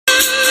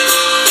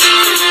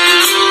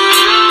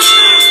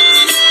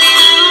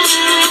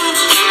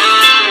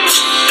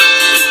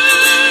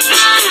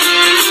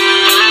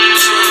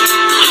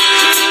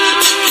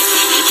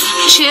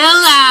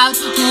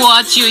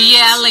what you're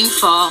yelling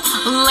for.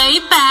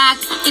 Lay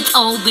back, it's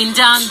all been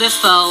done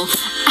before.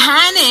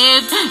 And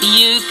if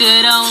you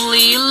could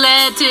only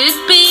let it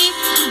be,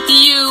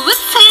 you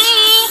would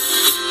see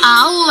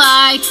I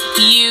like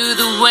you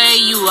the way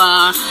you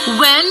are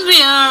when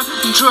we're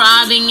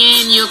driving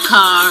in your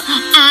car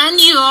and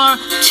you're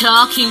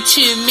talking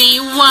to me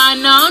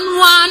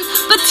one-on-one,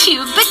 but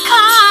you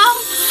become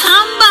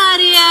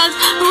somebody else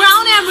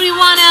around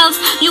everyone else.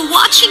 You're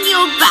watching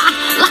your back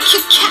like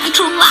you can't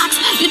relax.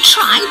 You're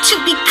trying to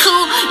be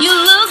cool. You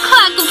look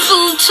like a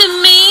fool to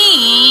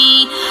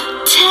me.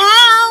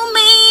 Tell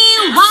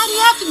me, why do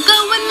you have to go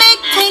and make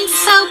things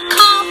so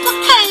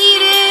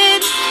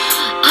complicated?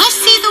 I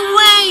see the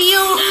way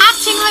you're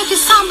acting like you're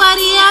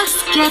somebody else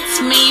gets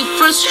me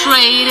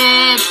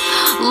frustrated.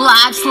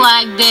 Life's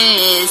like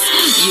this.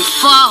 You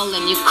fall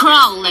and you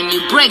crawl and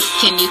you break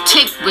and you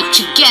take what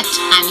you get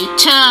and you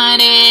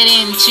turn it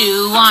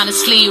into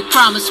honestly, you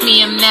promise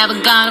me I'm never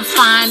gonna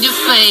find you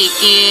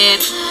fake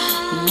it.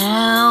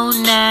 No,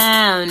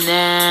 no,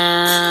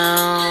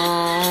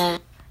 no.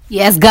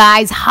 Yes,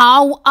 guys,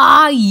 how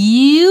are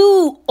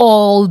you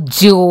all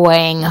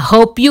doing?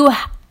 Hope you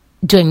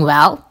doing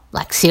well.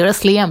 Like,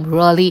 seriously, I'm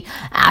really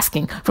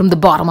asking from the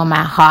bottom of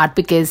my heart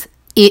because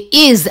it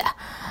is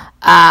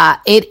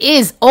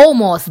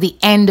almost the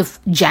end of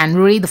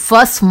January. The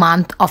first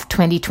month of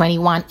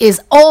 2021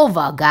 is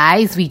over,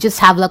 guys. We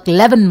just have like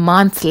 11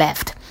 months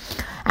left.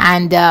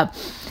 And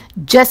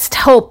just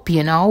hope,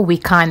 we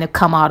kind of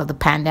come out of the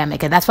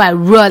pandemic. And that's why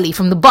really,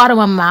 from the bottom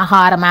of my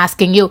heart, I'm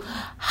asking you,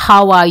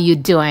 how are you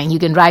doing? You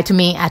can write to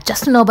me at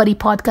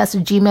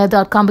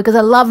justinobodipodcast@gmail.com because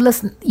I love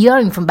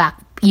hearing from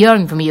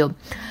you.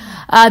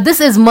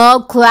 This is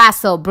Merle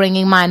Classo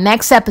bringing my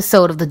next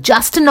episode of the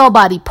Just a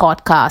Nobody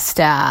podcast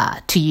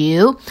to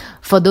you.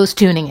 For those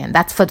tuning in,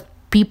 that's for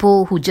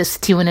people who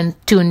just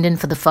tuned in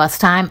for the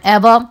first time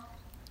ever.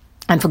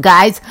 And for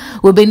guys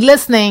who've been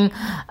listening,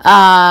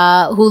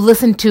 who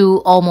listen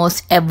to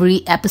almost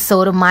every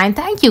episode of mine,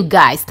 thank you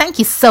guys. Thank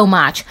you so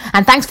much.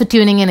 And thanks for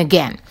tuning in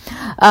again.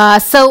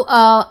 So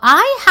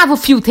I have a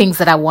few things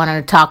that I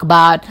wanted to talk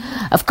about.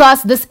 Of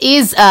course, this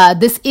is a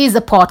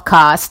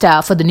podcast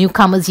for the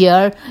newcomers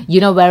here,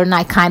 wherein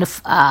I kind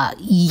of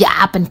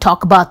yap and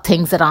talk about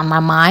things that are on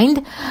my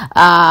mind.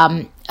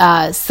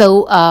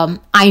 So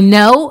I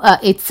know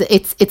it's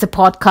a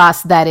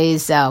podcast that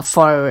is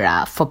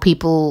for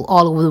people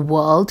all over the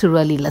world to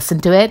really listen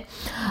to it.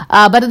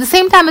 But at the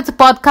same time, it's a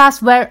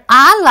podcast where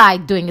I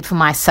like doing it for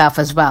myself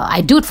as well.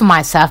 I do it for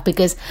myself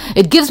because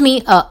it gives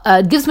me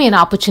an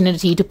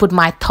opportunity to put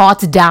my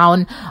thoughts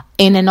down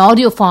in an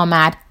audio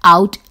format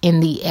out in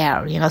the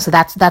air, so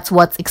that's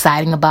what's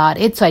exciting about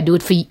it. So I do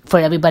it for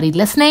everybody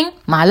listening,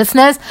 my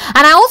listeners,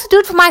 and I also do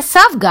it for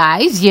myself,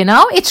 guys.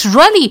 It's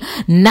really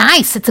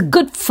nice. It's a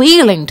good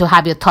feeling to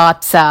have your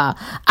thoughts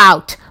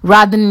out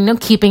rather than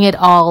keeping it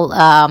all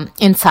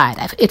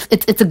inside.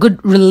 It's a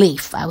good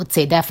relief, I would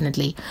say,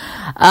 definitely.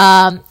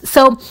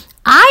 So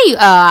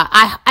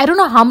I don't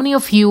know how many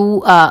of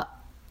you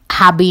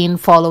have been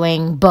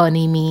following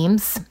Bernie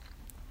memes.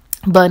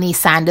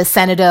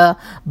 Senator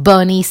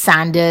Bernie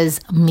Sanders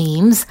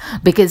memes,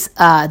 because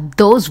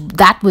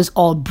that was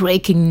all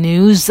breaking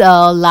news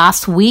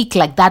last week.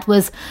 Like that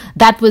was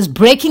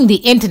breaking the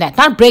internet.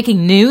 Not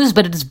breaking news,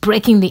 but it is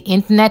breaking the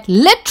internet,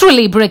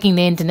 literally breaking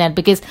the internet,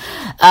 because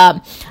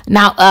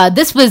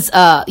this was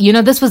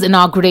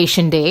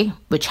Inauguration Day,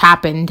 which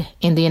happened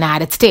in the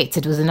United States.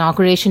 It was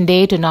Inauguration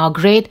Day to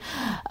inaugurate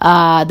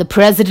the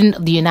President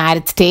of the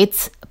United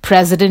States,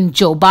 President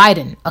Joe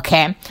Biden.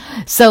 Okay,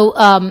 so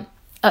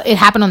it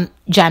happened on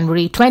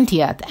January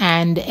 20th,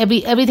 and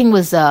everything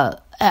was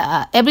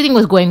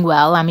going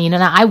well. I mean,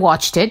 and I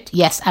watched it.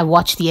 Yes, I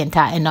watched the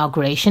entire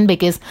inauguration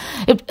because,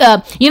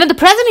 the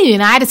President of the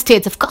United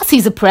States, of course,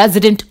 he's the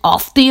President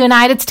of the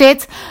United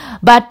States,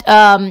 but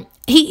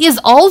he is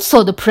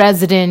also the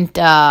President,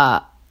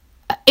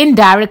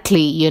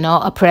 indirectly,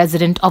 a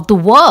President of the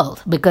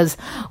world, because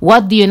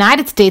what the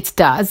United States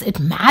does, it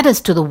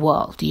matters to the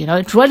world.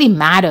 It really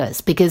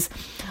matters because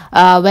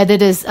whether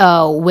it is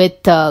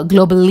with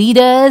global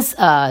leaders,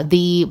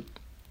 the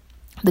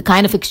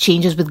kind of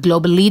exchanges with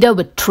global leader,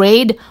 with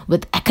trade,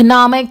 with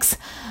economics,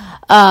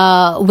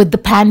 with the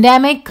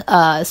pandemic.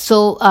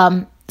 So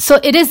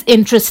it is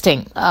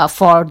interesting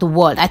for the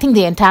world. I think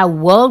the entire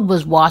world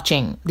was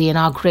watching the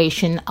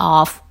inauguration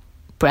of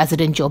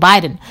President Joe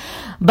Biden.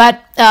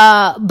 But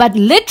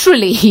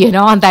literally,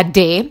 on that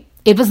day,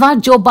 it was not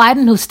Joe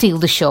Biden who stole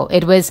the show.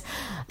 It was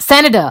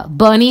Senator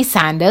Bernie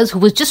Sanders, who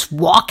was just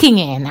walking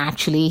in.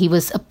 Actually, he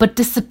was a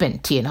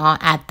participant,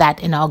 at that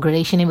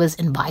inauguration. He was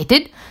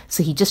invited.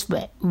 So he just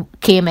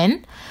came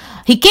in.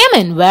 He came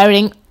in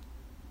wearing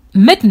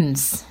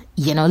mittens,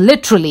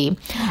 literally.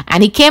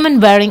 And he came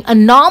in wearing a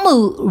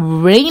normal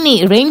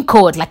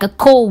raincoat, like a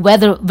cold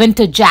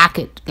winter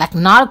jacket. Like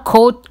not a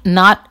coat,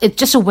 it's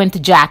just a winter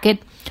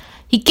jacket.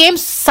 He came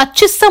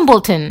such a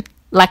simpleton,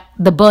 like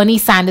the Bernie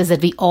Sanders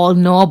that we all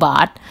know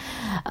about.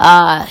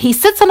 He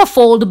sits on a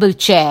foldable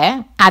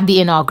chair at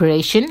the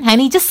inauguration, and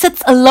he just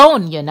sits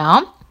alone,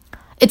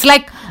 It's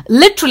like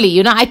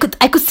literally, I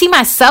could see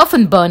myself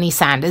in Bernie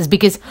Sanders,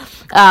 because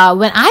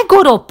when I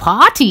go to a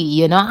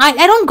party,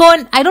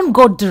 I don't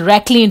go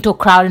directly into a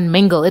crowd and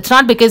mingle. It's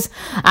not because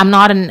I'm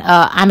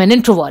an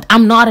introvert.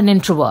 I'm not an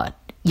introvert,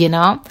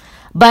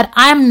 but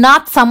I'm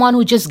not someone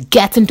who just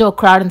gets into a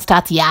crowd and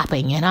starts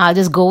yapping. I'll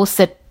just go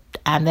sit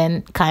and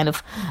then kind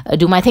of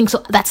do my thing.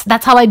 So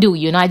that's how I do.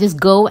 I just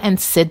go and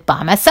sit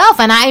by myself,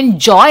 and I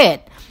enjoy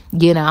it.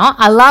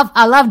 I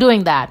love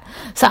doing that.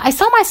 So I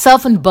saw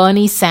myself in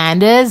Bernie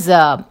Sanders,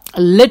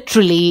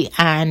 literally,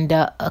 and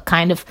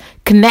kind of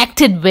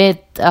connected with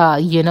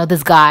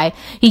this guy.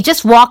 He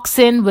just walks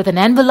in with an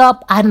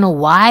envelope. I don't know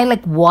why.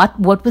 Like, what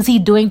was he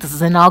doing? This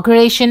is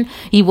inauguration.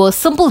 He wore a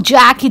simple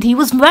jacket. He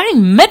was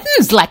wearing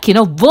mittens, like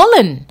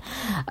woolen.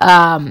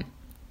 And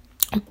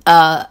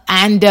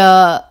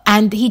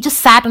he just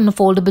sat on a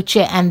foldable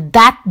chair, and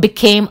that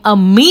became a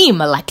meme.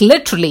 Like,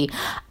 literally,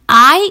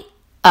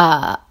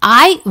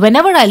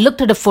 whenever I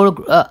looked at a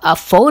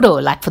photo,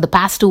 like for the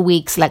past 2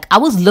 weeks, like I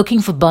was looking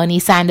for Bernie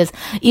Sanders,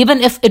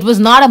 even if it was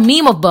not a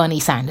meme of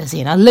Bernie Sanders,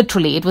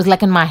 literally, it was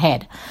like in my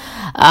head.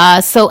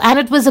 And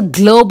it was a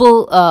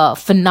global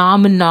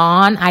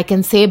phenomenon, I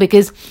can say,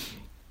 because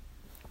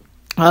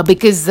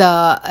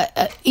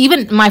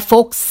even my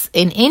folks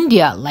in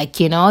India, like,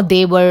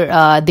 they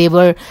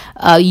were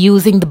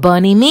using the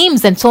Bernie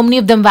memes, and so many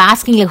of them were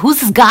asking, like, who's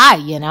this guy,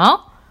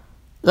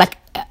 like,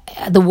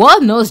 the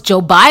world knows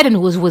Joe Biden,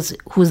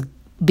 who's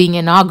being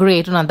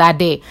inaugurated on that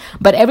day,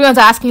 but everyone's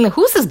asking, like,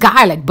 who's this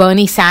guy, like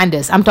Bernie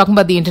Sanders? I'm talking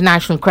about the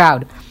international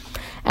crowd.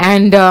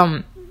 And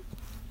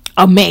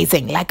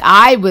amazing. Like,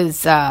 I was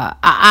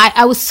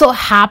so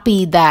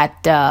happy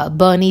that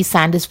Bernie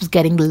Sanders was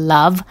getting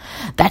love,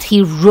 that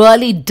he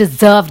really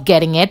deserved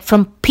getting it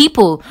from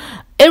people,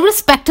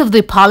 irrespective of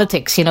the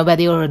politics,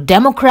 whether you're a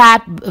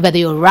Democrat, whether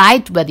you're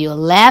right, whether you're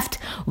left,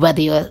 whether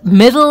you're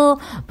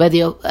middle, whether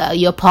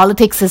your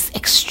politics is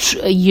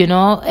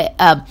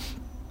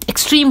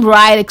extreme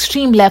right,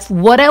 extreme left,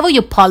 whatever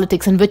your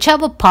politics, and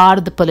whichever part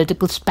of the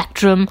political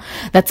spectrum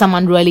that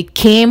someone really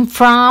came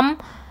from,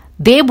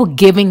 they were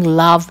giving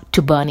love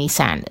to Bernie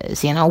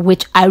Sanders,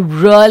 which I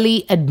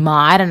really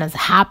admired, and I was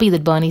happy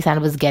that Bernie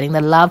Sanders was getting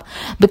the love,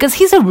 because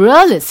he's a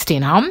realist,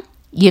 before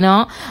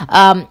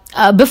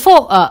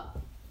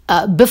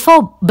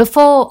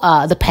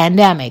the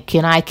pandemic,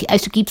 I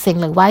used to keep saying,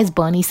 like, why is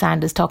Bernie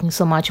Sanders talking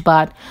so much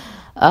about,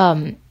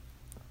 the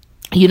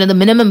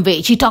minimum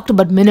wage? He talked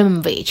about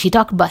minimum wage. He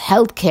talked about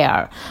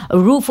healthcare, a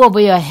roof over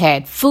your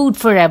head, food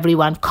for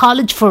everyone,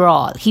 college for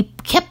all. He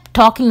kept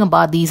talking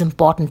about these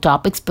important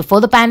topics before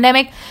the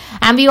pandemic,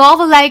 and we all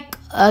were like,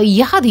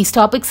 these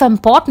topics are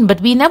important,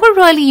 but we never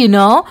really,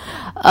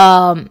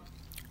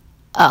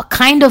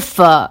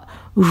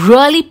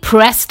 really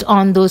pressed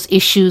on those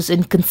issues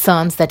and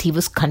concerns that he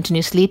was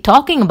continuously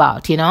talking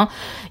about.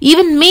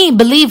 Even me,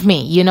 believe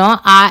me,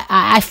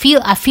 I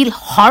feel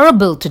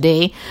horrible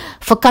today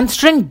for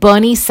considering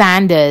Bernie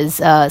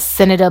Sanders,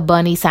 Senator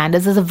Bernie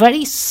Sanders, as a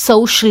very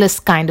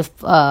socialist kind of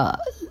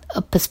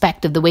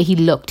perspective, the way he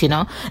looked,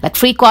 like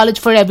free college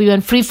for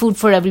everyone, free food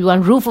for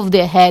everyone, roof over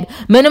their head,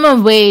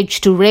 minimum wage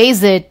to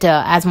raise it,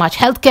 as much,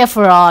 healthcare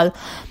for all.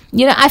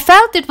 I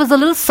felt it was a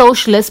little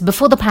socialist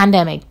before the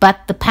pandemic,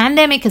 but the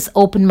pandemic has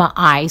opened my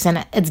eyes,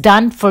 and it's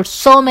done for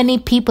so many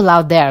people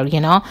out there,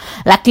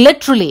 like,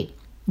 literally,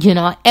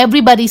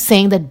 everybody's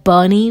saying that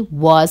Bernie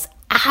was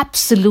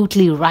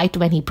absolutely right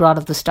when he brought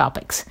up these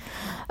topics,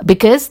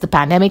 because the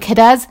pandemic hit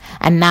us,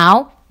 and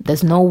now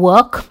there's no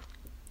work.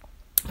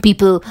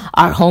 People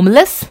are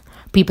homeless.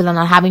 People are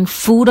not having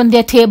food on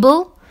their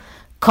table.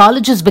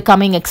 College is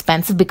becoming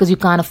expensive because you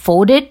can't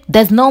afford it.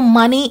 There's no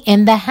money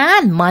in the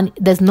hand.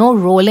 There's no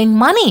rolling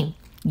money,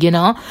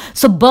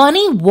 So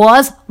Bernie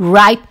was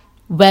right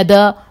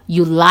whether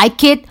you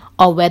like it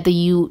or whether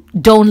you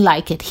don't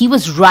like it. He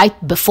was right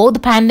before the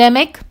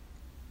pandemic,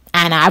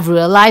 and I've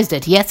realized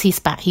it. Yes,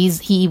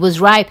 he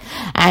was right.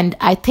 And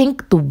I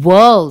think the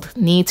world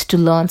needs to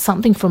learn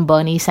something from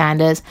Bernie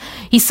Sanders.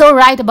 He's so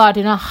right about,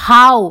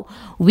 how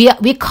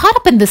we're caught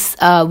up in this,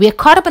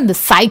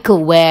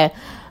 cycle where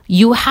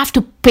you have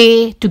to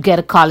pay to get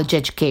a college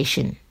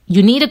education.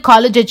 You need a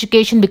college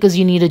education because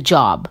you need a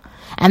job.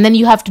 And then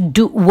you have to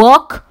do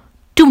work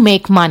to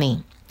make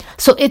money.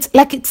 So it's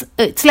like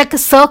a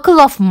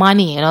circle of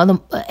money,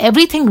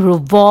 everything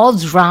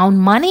revolves around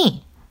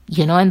money,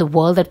 in the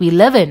world that we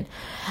live in.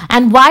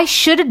 And why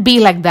should it be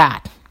like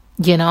that?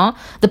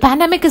 The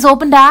pandemic has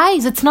opened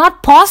eyes. It's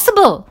not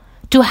possible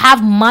to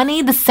have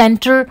money the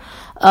center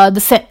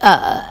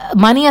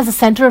money as the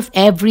center of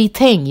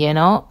everything,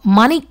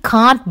 Money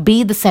can't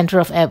be the center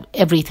of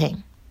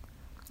everything,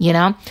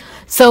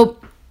 So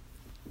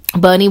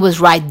Bernie was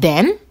right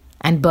then,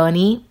 and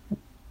Bernie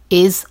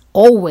has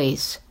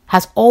always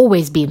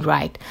been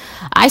right.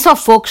 I saw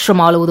folks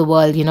from all over the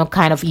world,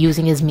 kind of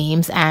using his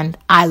memes, and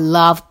I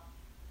love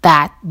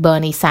that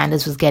Bernie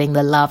Sanders was getting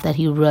the love that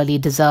he really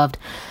deserved.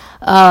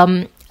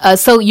 I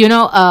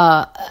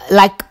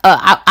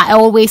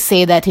always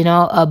say that,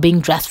 being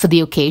dressed for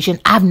the occasion.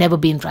 I've never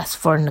been dressed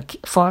for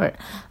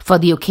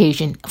the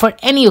occasion, for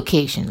any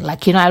occasion.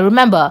 Like, I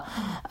remember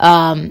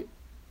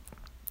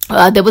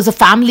there was a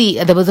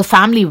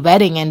family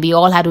wedding, and we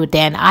all had to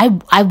attend.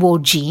 I wore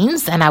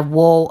jeans, and I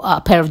wore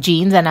a pair of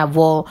jeans, and I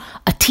wore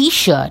a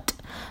t-shirt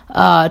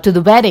to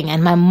the wedding,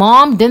 and my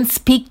mom didn't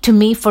speak to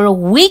me for a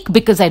week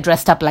because I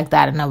dressed up like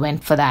that and I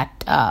went for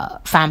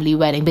that family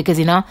wedding. Because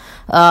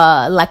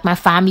like my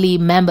family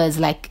members,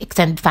 like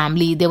extended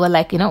family, they were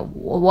like,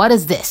 what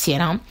is this,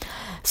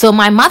 so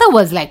my mother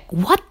was like,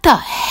 what the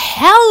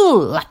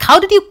hell, like, how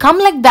did you come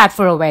like that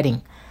for a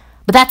wedding?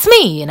 But that's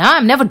me,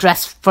 I'm never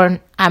dressed for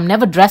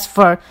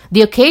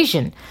the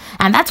occasion.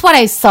 And that's what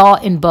I saw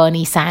in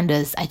Bernie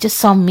Sanders. I just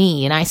saw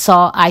me, and I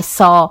saw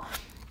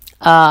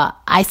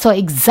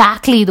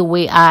exactly the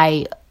way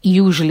I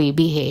usually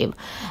behave.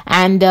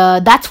 And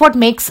that's what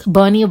makes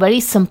Bernie a very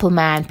simple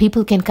man.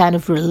 People can kind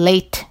of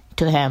relate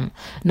to him,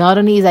 not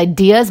only his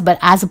ideas, but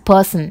as a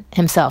person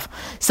himself.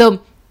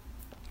 So,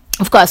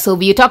 of course, so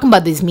we are talking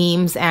about these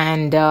memes,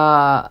 and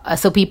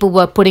so people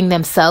were putting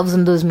themselves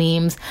in those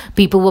memes.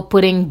 People were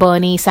putting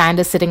Bernie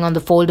Sanders sitting on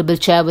the foldable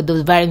chair with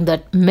wearing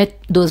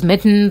those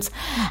mittens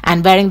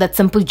and wearing that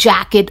simple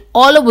jacket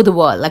all over the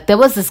world. Like, there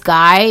was this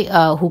guy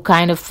who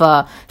kind of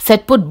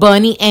said, put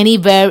Bernie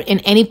anywhere in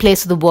any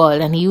place of the world,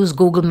 and he used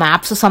Google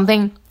Maps or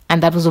something,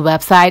 and that was a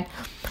website.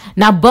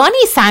 Now,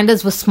 Bernie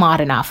Sanders was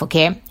smart enough,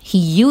 okay? He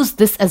used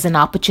this as an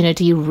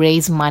opportunity to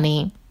raise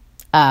money.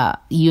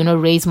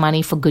 Raise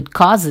money for good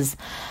causes.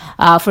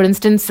 For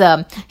instance,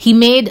 he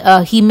made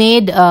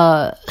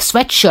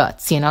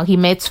sweatshirts. He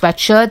made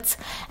sweatshirts,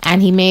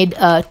 and he made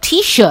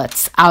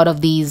t-shirts out of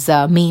these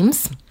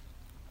memes,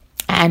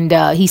 and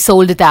he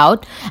sold it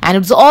out, and it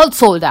was all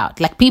sold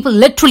out. Like, people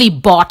literally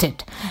bought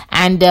it,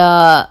 and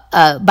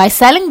by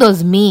selling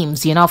those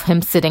memes, of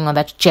him sitting on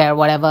that chair,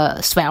 whatever,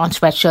 on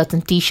sweatshirts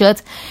and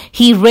t-shirts,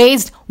 he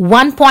raised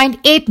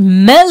 $1.8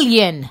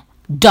 million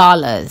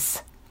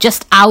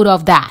just out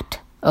of that.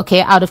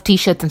 Okay, out of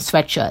t-shirts and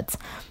sweatshirts.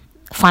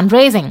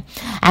 Fundraising.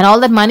 And all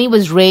that money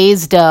was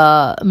raised,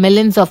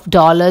 millions of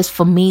dollars,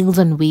 for Meals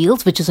on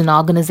Wheels, which is an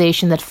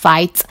organization that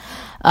fights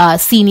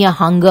senior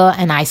hunger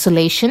and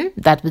isolation.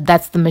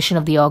 That's the mission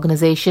of the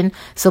organization.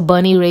 So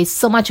Bernie raised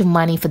so much of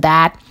money for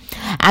that.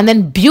 And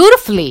then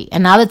beautifully,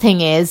 another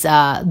thing is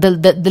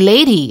the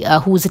lady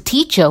who's a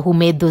teacher who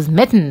made those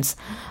mittens,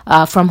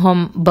 from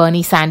whom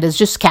Bernie Sanders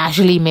just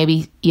casually,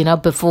 maybe,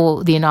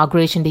 before the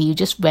inauguration day, you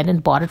just went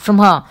and bought it from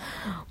her.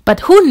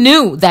 But who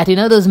knew that,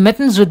 those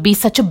mittens would be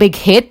such a big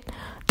hit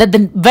that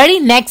the very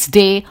next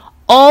day,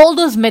 all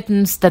those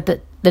mittens that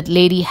that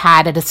lady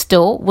had at a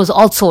store was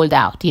all sold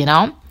out,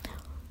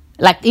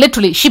 Like,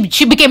 literally,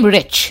 she became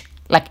rich,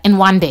 like, in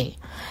one day.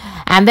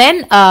 And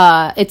then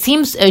it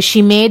seems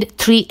she made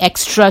she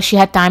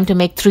had time to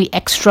make 3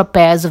 extra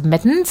pairs of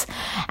mittens,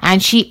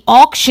 and she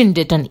auctioned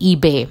it on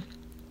eBay.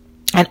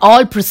 And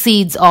all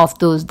proceeds of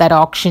that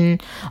auction,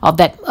 of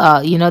that,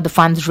 the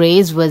funds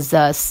raised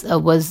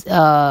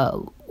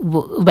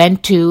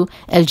went to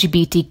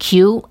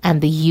LGBTQ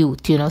and the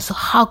youth, So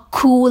how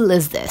cool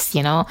is this,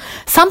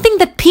 Something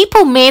that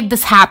people made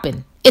this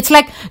happen. It's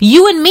like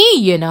you and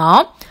me,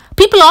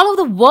 People all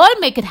over the world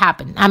made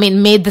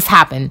this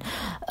happen.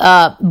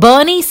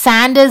 Bernie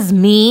Sanders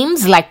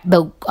memes, like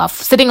the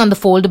sitting on the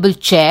foldable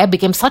chair,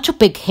 became such a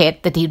big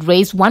hit that he'd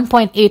raised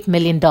 $1.8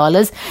 million.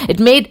 It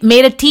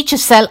made a teacher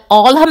sell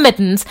all her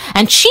mittens,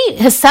 and she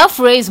herself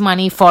raised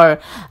money for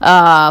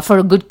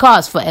a good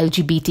cause for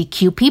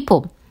LGBTQ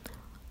people.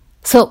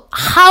 So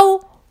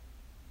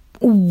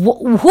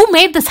who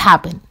made this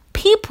happen?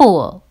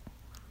 People,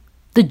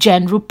 the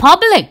general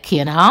public,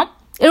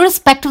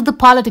 irrespective of the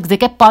politics. They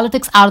get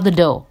politics out of the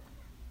door.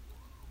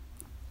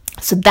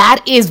 So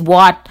that is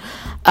what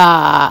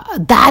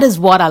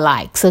I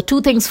like. So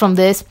 2 things from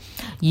this,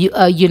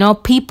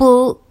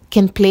 people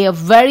can play a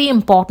very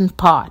important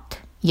part.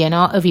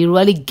 If you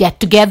really get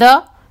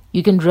together,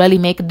 you can really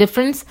make a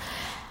difference.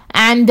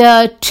 And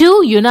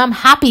 2, I'm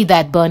happy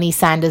that Bernie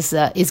Sanders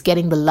is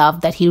getting the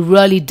love that he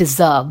really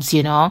deserves.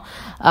 He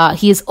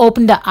has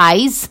opened our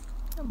eyes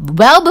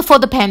well before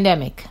the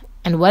pandemic,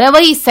 and whatever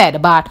he said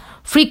about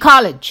free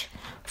college,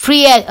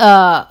 free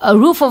a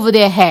roof over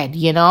their head,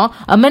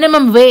 a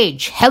minimum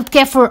wage,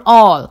 healthcare for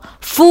all,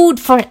 food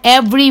for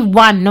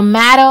everyone, no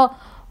matter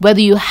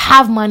whether you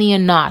have money or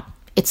not.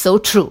 It's so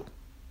true,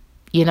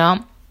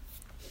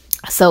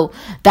 So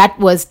that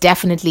was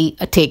definitely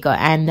a taker.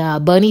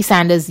 And Bernie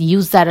Sanders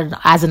used that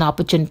as an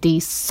opportunity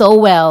so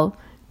well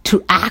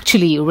to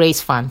actually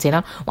raise funds,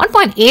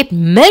 $1.8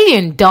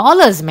 million,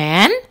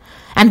 man.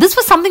 And this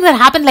was something that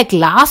happened like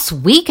last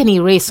week, and he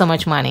raised so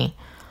much money.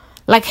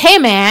 Like, hey,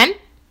 man.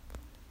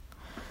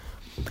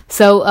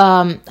 So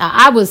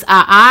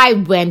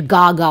I went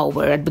gaga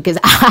over it because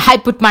I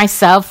put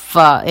myself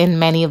in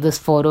many of those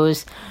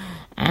photos,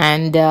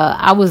 and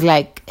I was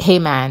like, hey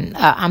man,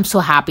 I'm so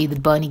happy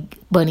that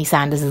Bernie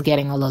Sanders is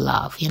getting all the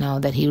love,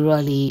 that he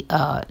really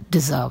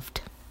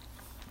deserved.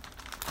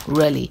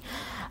 Really.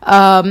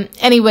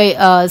 Anyway,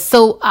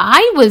 so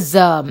I was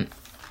I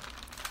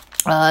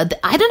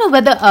don't know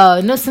whether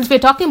since we're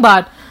talking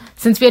about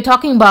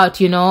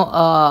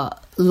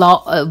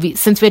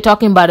since we're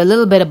talking about a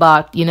little bit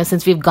about,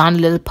 since we've gone a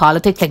little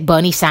politics, like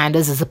Bernie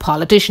Sanders is a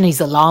politician,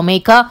 he's a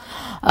lawmaker.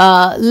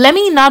 Let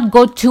me not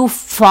go too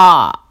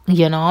far,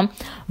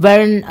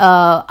 wherein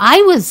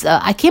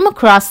I came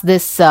across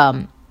this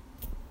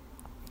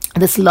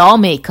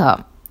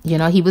lawmaker.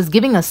 He was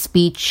giving a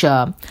speech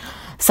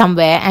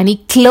somewhere, and he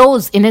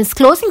closed in his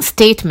closing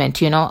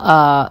statement.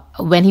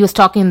 When he was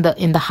talking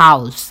in the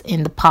House,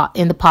 in the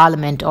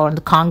Parliament or in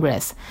the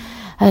Congress,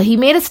 he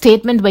made a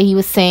statement where he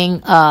was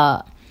saying,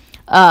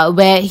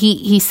 where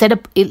he said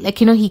up,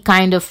 he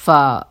kind of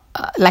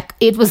like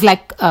it was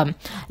like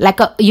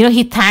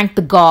he thanked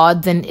the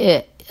gods and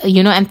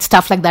and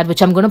stuff like that,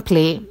 which I'm going to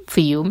play for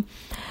you.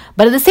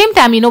 But at the same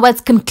time,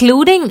 whilst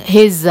concluding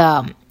his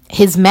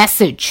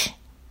message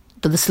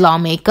to this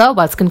lawmaker,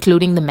 whilst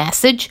concluding the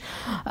message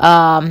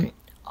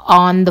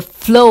on the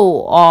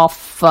floor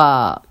of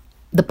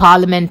the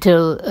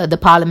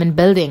Parliament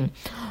building,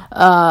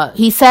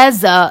 he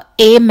says,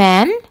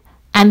 "Amen,"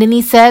 and then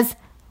he says,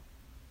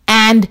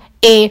 "and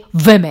a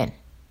women."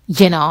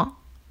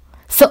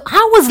 So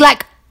I was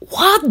like,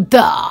 "What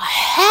the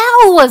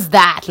hell was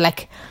that?"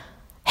 Like,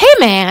 hey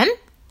man.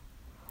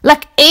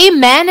 Like,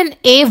 amen and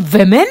a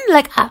women?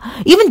 Like,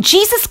 even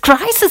Jesus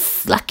Christ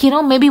is like,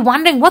 maybe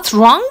wondering what's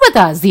wrong with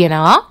us,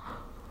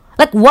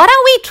 Like, what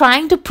are we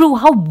trying to prove?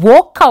 How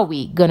woke are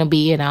we going to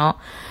be,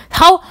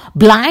 How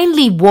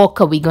blindly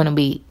woke are we going to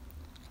be?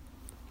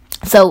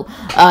 So,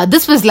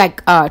 this was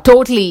like,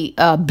 totally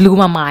blew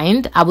my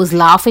mind. I was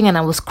laughing and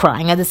I was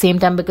crying at the same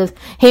time because,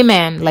 hey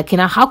man, like,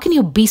 how can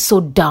you be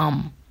so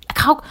dumb?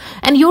 Like,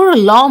 and you're a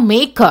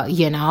lawmaker,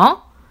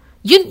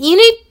 You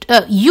need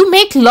you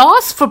make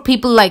laws for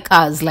people like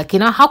us. Like,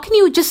 how can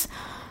you just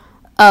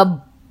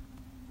join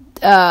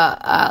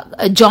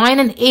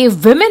an a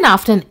women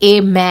after an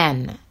a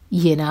man?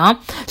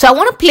 So I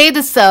want to play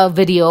this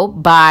video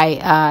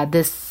by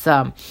this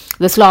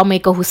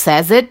lawmaker who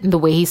says it, the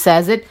way he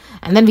says it,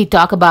 and then we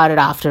talk about it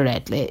after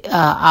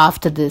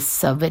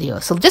this video.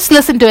 So just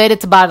listen to it.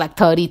 It's about like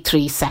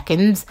 33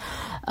 seconds.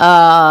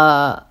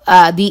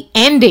 The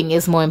ending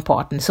is more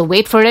important. So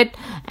wait for it,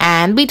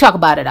 and we talk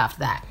about it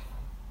after that.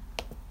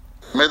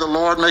 May the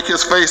Lord make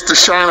his face to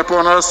shine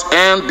upon us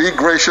and be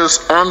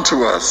gracious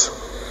unto us.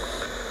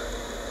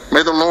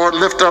 May the Lord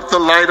lift up the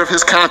light of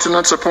his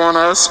countenance upon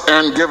us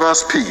and give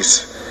us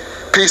peace.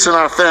 Peace in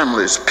our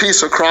families,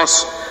 peace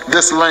across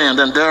this land,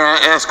 and dare I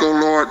ask, O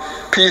Lord,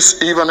 peace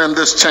even in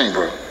this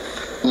chamber,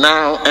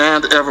 now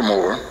and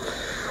evermore.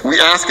 We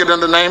ask it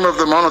in the name of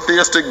the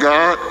monotheistic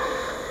God,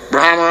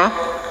 Brahma,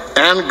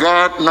 and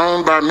God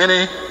known by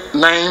many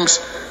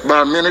names,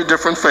 by many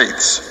different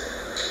faiths.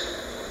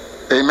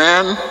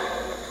 Amen.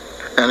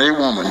 And a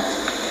woman.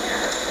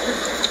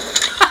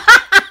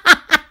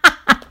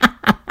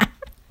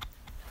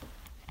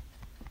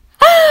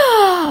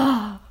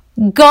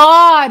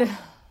 God,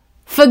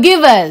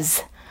 forgive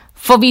us,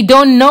 for we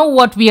don't know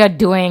what we are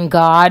doing.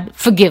 God,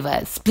 forgive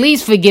us.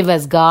 Please forgive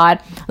us,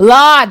 God.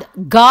 Lord,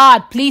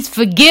 God, please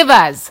forgive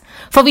us,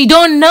 for we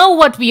don't know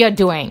what we are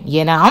doing,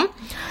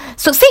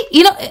 So see,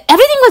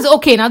 everything was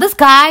okay. Now this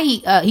guy,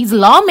 he's a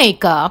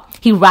lawmaker.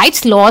 He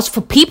writes laws for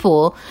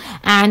people,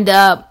 and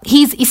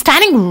he's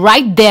standing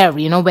right there,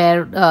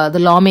 where the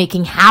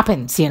lawmaking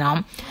happens,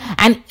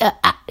 And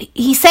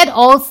he said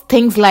all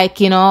things like,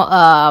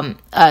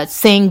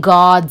 saying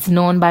God's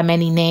known by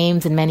many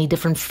names and many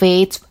different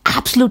faiths.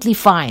 Absolutely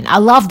fine. I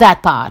love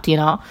that part,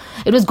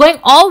 It was going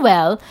all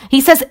well.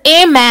 He says,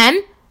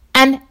 amen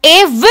and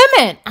a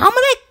women. I'm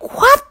like,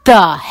 what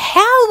the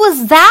hell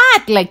was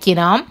that? Like,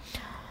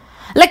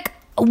 Like,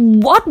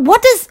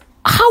 what is,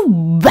 how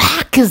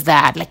whack is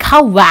that? Like,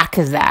 how whack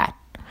is that?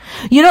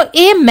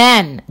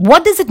 Amen.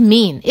 What does it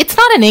mean? It's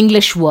not an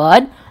English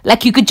word.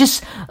 Like, you could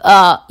just,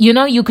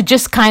 you could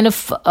just kind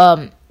of,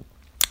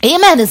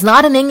 amen is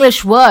not an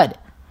English word.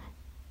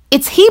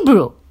 It's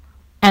Hebrew.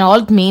 And all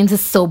it means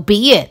is so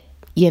be it,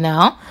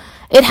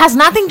 It has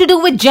nothing to do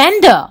with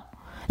gender.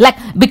 Like,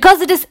 because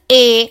it is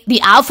A,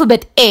 the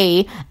alphabet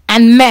A,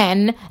 and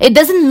men, it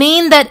doesn't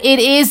mean that it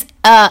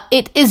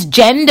is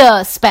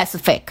gender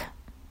specific.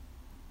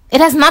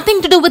 It has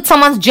nothing to do with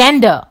someone's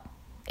gender.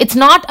 It's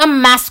not a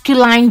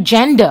masculine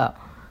gender,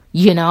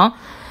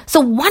 So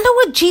wonder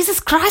what Jesus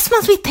Christ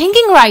must be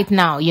thinking right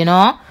now,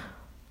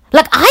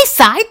 Like,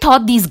 I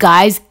thought these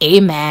guys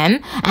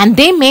amen, and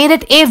they made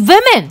it a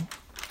women.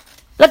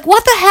 Like,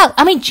 what the hell?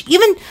 I mean,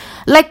 even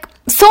like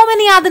so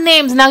many other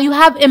names. Now you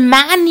have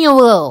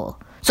Emmanuel.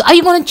 So are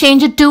you going to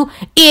change it to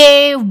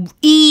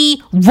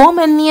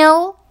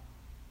womaniel?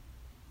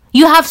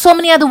 You have so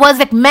many other words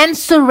like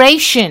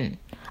mensuration.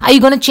 Are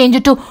you going to change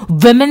it to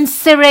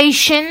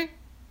womensuration?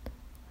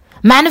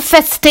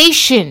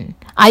 Manifestation.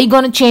 Are you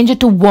going to change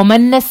it to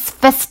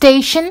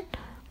womanifestation?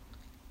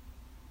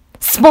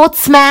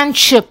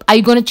 Sportsmanship. Are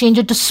you going to change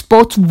it to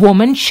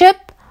sportswomanship?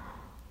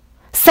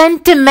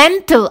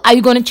 Sentimental. Are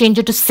you going to change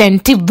it to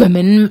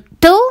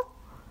sentimental?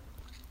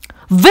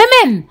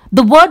 Women.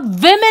 The word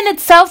women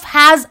itself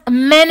has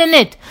men in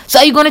it. So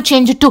are you going to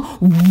change it to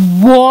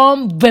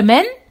warm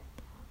women?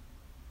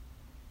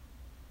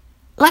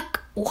 Like,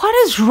 what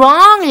is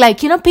wrong? Like,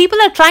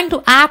 people are trying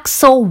to act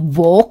so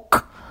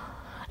woke.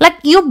 Like,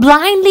 you're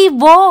blindly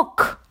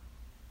woke.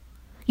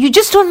 You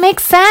just don't make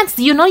sense.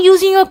 You're not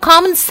using your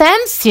common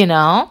sense,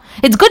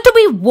 It's good to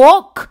be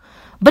woke,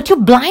 but you're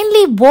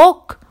blindly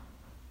woke.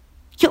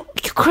 You're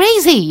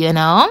crazy,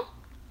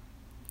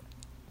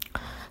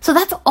 So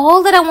that's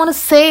all that I want to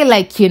say.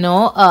 Like,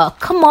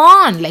 come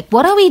on. Like,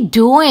 what are we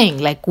doing?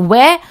 Like,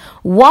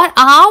 what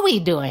are we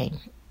doing?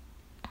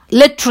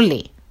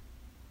 Literally.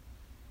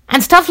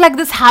 And stuff like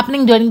this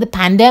happening during the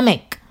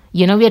pandemic.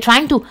 We are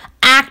trying to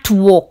act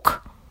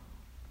woke.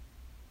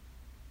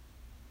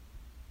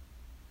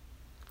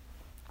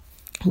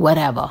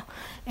 Whatever.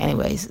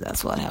 Anyways,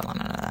 that's what I want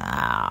to. That's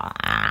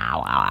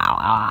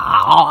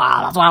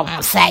what I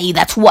want to say.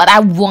 That's what I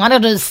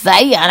wanted to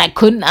say, and I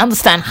couldn't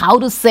understand how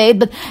to say it.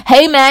 But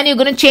hey, man, you're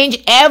gonna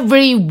change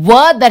every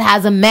word that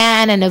has a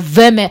man and a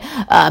woman,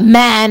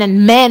 man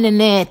and men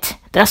in it.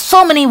 There are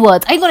so many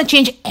words. Are you gonna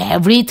change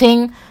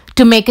everything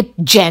to make it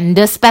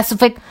gender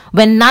specific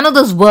when none of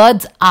those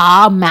words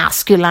are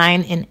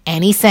masculine in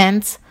any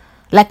sense?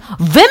 Like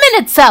women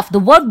itself, the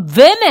word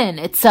women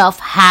itself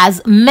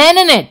has men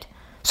in it.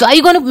 So are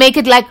you going to make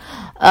it like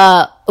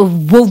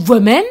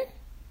women?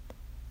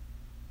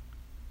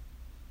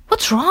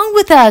 What's wrong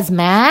with us,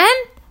 man?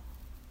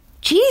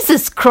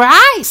 Jesus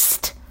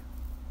Christ.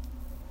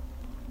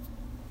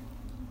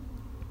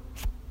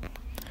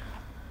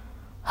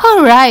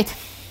 All right.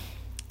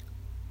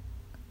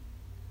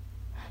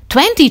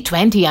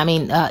 2020, I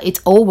mean,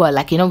 it's over.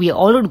 Like, we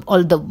already,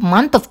 all the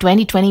month of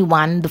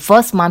 2021, the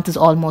first month is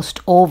almost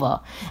over.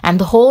 And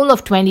the whole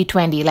of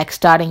 2020, like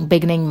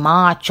beginning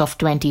March of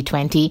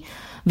 2020,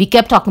 we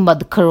kept talking about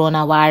the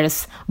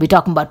coronavirus. We're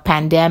talking about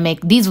pandemic.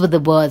 These were the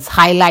words,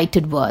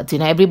 highlighted words.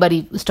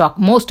 Everybody was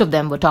most of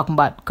them were talking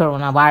about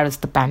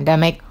coronavirus, the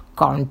pandemic,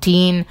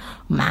 quarantine,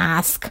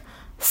 mask,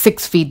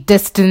 6 feet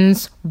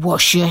distance,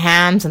 wash your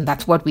hands. And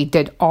that's what we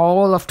did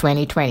all of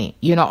 2020.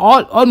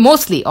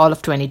 Mostly all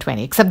of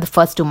 2020, except the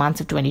first 2 months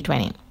of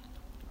 2020.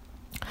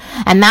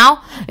 And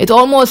now it's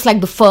almost like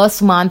the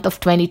first month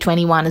of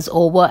 2021 is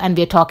over, and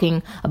we're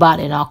talking about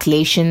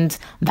inoculations,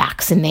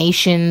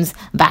 vaccinations,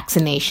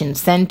 vaccination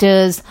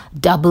centers,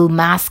 double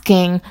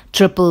masking,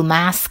 triple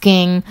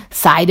masking,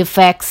 side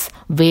effects,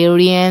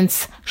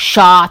 variants,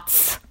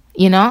 shots,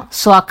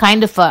 So our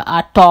kind of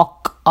our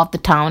talk of the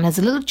town has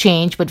a little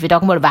changed, but we're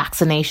talking about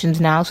vaccinations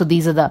now. So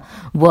these are the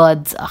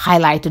words,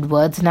 highlighted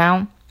words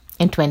now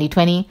in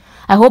 2020.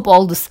 I hope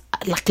all this,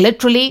 like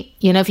literally,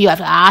 if you have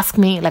to ask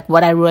me like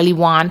what I really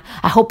want,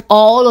 I hope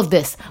all of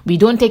this, we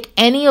don't take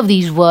any of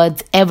these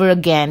words ever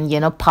again,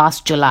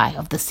 past July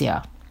of this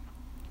year.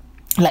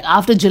 Like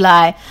after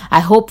July, I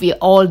hope we're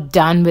all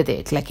done with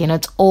it. Like,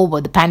 it's over.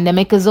 The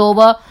pandemic is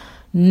over.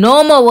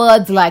 No more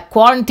words like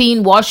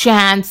quarantine, wash your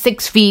hands,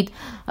 6 feet,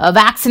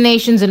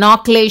 vaccinations,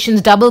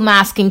 inoculations, double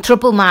masking,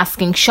 triple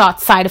masking,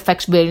 shots, side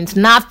effects, variants,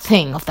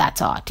 nothing of that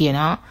sort,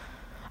 I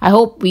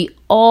hope we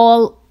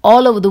all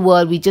over the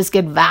world, we just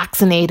get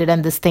vaccinated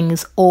and this thing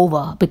is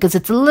over, because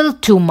it's a little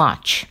too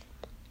much.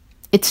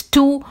 It's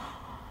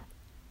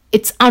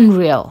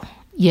unreal,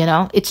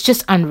 it's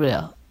just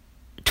unreal.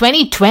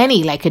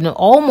 2020, like,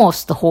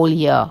 almost the whole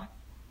year.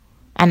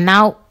 And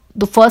now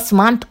the first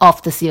month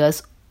of this year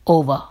is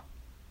over.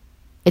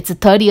 It's the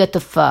 30th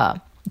of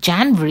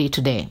January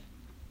today.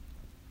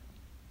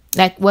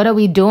 Like, what are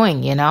we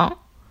doing,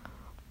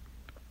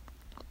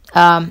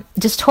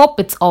 Just hope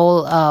it's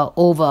all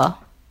over.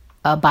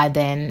 By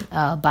then,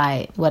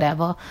 by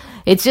whatever.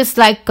 It's just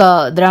like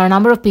there are a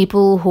number of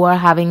people who are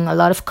having a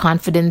lot of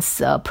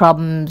confidence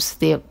problems,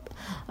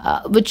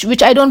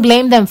 which I don't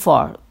blame them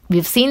for.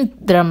 We've seen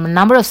there are a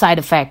number of side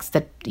effects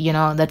that,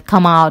 that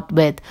come out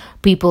with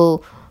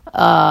people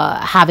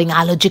having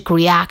allergic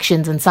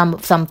reactions, and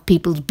some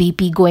people's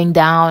BP going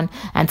down,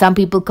 and some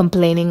people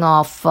complaining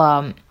of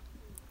the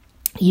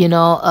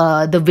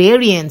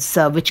variants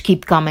which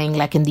keep coming.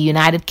 Like in the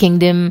United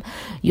Kingdom,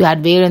 you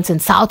had variants in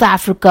South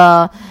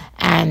Africa,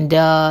 and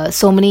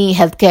so many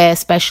healthcare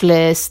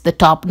specialists, the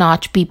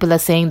top-notch people are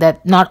saying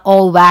that not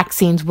all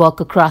vaccines work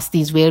across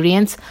these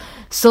variants.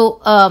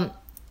 So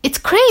it's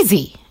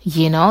crazy,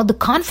 The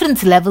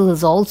confidence level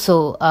is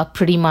also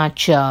pretty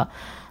much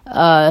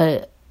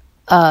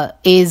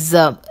is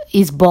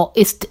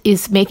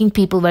making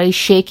people very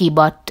shaky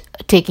about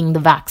taking the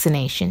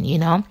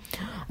vaccination,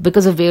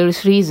 because of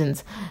various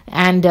reasons.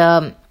 And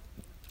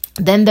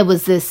then there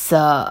was this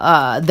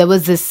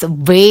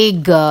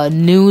vague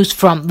news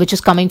which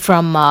is coming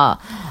from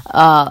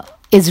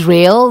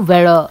Israel,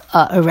 where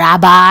a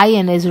rabbi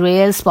in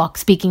Israel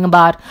speaking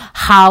about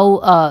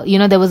how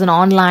there was an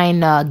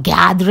online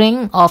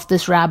gathering of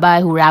this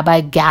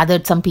rabbi,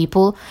 gathered some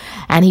people,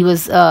 and he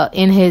was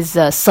in his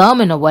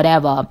sermon or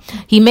whatever,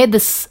 he made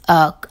this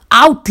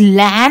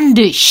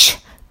outlandish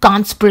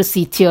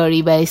conspiracy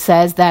theory where he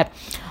says that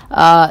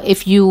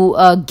if you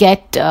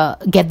get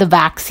the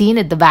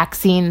vaccine, the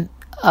vaccine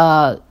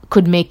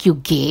could make you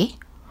gay,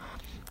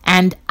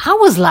 And I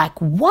was like,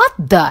 what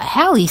the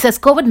hell? He says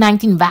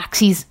COVID-19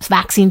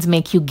 vaccines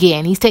make you gay.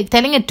 And he's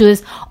telling it to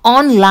his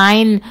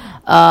online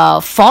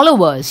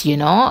followers,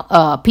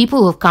 people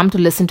who have come to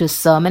listen to his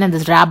sermon. And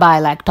this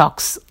rabbi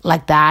talks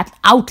like that,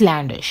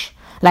 outlandish.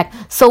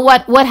 So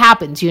what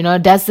happens?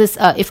 Does this,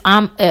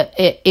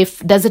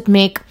 does it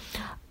make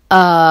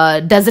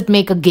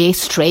a gay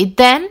straight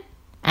then?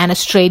 And a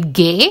straight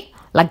gay?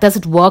 Does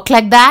it work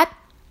like that?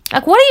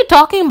 What are you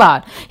talking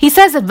about? He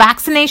says that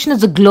vaccination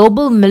is a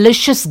global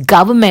malicious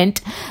government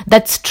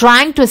that's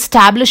trying to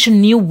establish a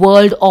new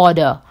world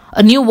order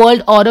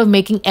of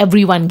making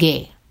everyone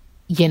gay,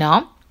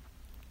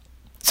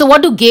 So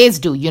what do gays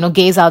do?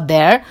 Gays out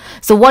there.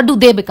 So what do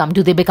they become?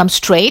 Do they become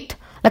straight?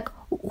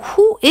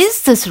 Who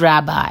is this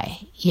rabbi,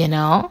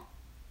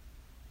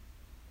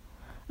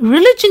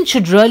 Religion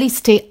should really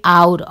stay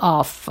out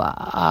of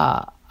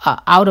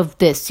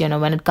this,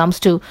 when it comes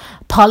to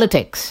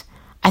politics.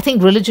 I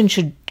think religion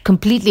should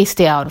completely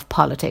stay out of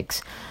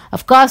politics.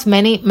 Of course,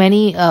 many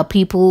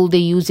people, they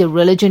use their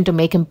religion to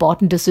make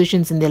important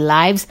decisions in their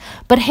lives.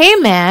 But hey,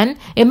 man,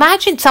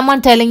 imagine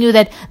someone telling you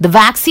that the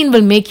vaccine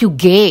will make you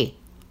gay.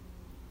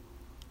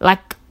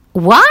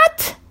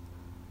 What?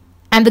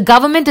 And the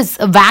government is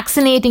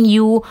vaccinating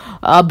you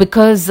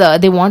because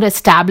they want to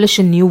establish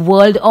a new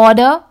world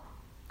order?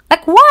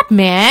 What,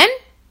 man?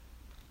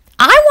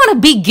 I want to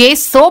be gay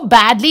so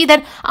badly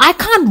that I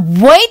can't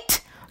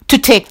wait to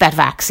take that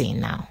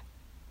vaccine now.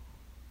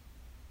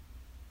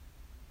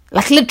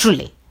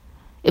 Literally.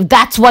 If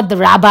that's what the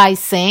rabbi is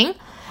saying,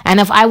 and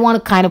if I want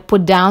to kind of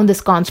put down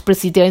this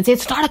conspiracy theory and say,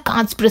 it's not a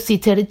conspiracy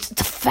theory, it's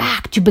a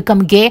fact, you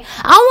become gay,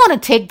 I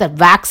want to take that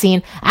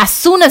vaccine as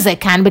soon as I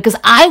can because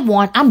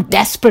I'm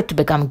desperate to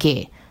become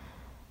gay.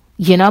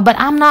 But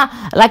I'm not,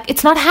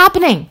 it's not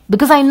happening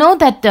because I know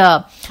that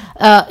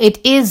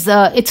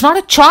it's not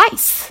a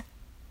choice.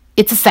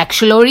 It's a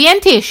sexual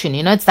orientation,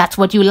 that's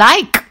what you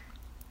like.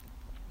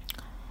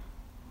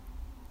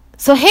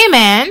 So, hey,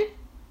 man,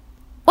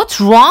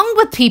 what's wrong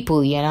with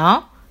people,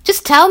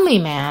 Just tell me,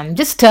 man.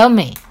 Just tell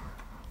me.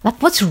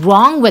 What's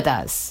wrong with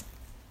us?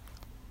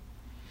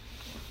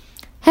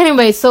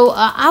 Anyway, so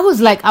I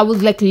was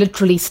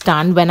literally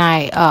stunned when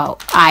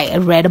I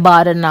read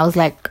about it, and I was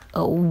like,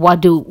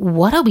 what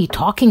are we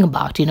talking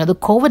about? The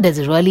COVID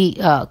is really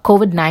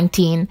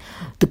COVID-19,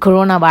 the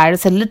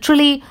coronavirus, had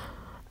literally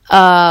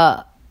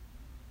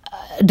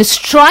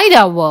destroyed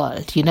our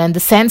world. In the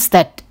sense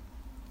that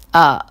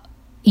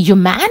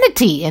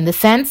humanity, in the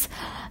sense.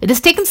 It has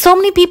taken so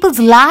many people's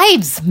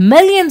lives,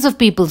 millions of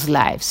people's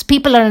lives.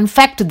 People are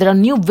infected. There are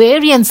new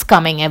variants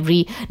coming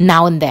every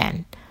now and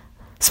then.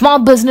 Small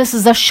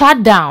businesses are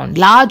shut down.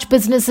 Large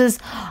businesses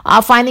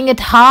are finding it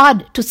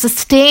hard to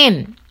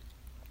sustain.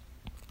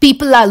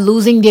 People are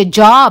losing their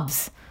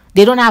jobs.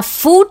 They don't have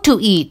food to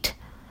eat.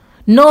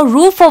 No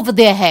roof over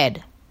their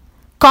head.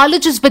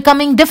 College is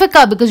becoming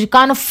difficult because you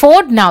can't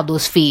afford now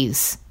those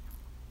fees.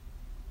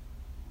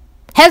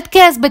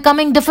 Healthcare is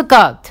becoming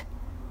difficult.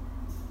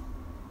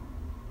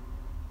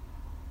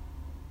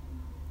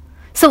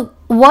 So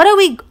what are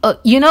we,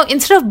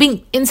 instead of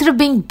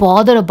being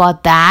bothered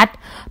about that,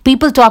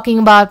 people talking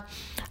about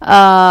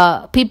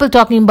a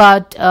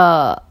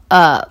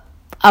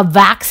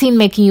vaccine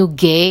making you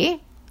gay,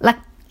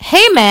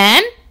 hey,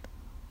 man,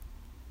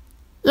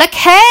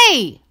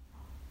 hey,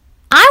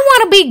 I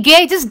want to be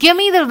gay, just give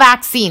me the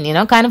vaccine,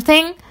 kind of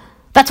thing.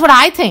 That's what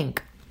I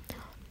think.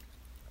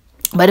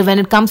 But when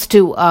it comes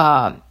to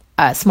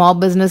small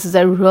businesses,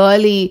 I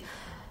really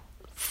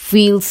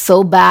feel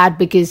so bad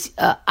because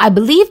I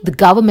believe the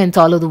governments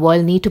all over the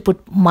world need to put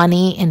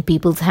money in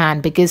people's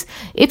hands, because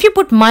if you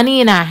put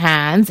money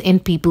in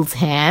people's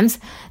hands,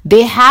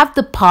 they have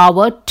the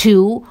power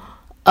to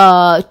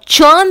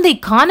churn the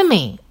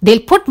economy. They'll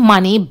put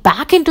money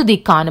back into the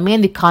economy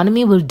and the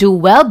economy will do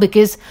well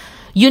because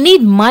you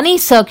need money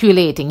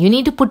circulating. You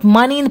need to put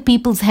money in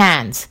people's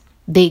hands.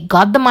 They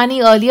got the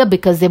money earlier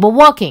because they were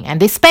working and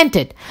they spent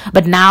it.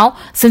 But now,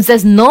 since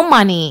there's no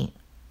money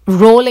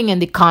rolling in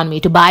the economy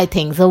to buy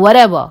things or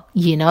whatever,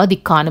 the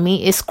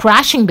economy is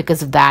crashing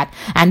because of that.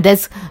 And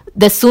there's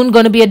soon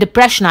going to be a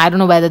depression. I don't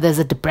know whether there's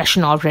a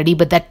depression already,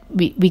 but that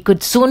we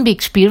could soon be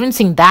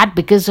experiencing that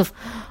because of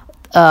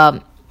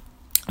it.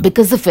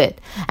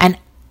 And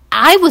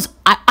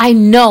I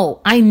know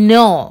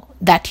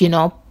that,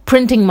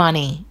 printing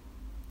money,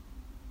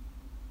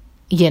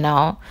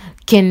 can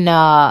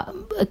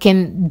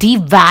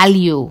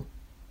devalue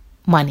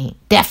money.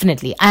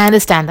 Definitely. I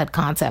understand that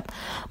concept.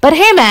 But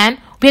hey, man,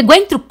 we're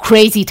going through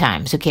crazy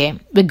times, okay?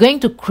 We're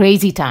going through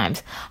crazy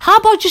times. How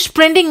about just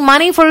printing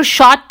money for a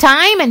short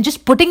time and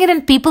just putting it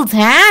in people's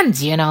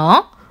hands,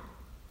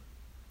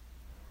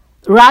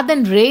 Rather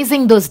than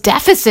raising those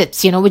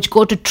deficits, which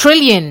go to $1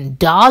 trillion,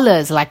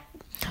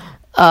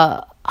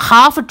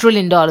 $500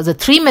 billion, or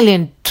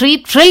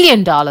 $3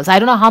 trillion. I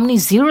don't know how many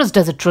zeros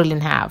does a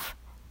trillion have,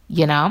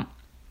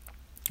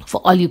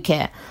 for all you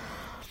care.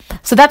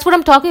 So that's what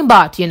I'm talking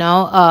about,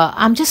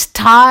 I'm just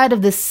tired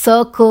of this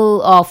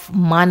circle of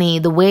money,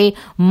 the way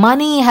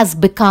money has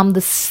become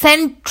the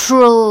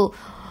central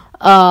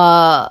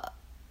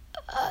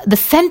the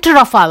center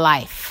of our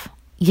life,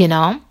 you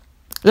know.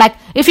 Like,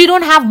 if you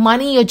don't have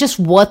money, you're just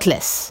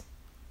worthless.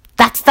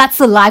 That's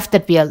the life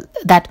that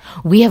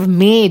we have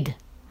made,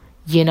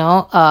 you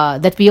know,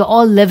 that we are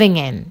all living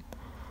in.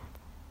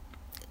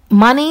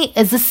 Money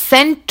is the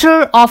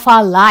center of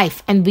our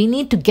life, and we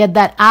need to get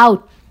that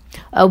out.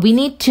 We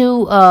need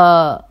to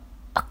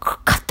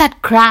cut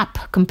that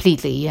crap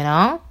completely, you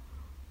know.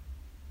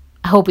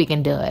 I hope we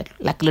can do it.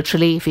 Like,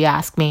 literally, if you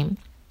ask me,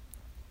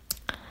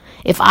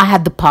 if I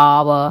had the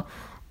power,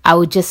 I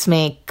would just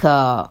make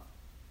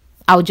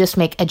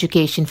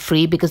education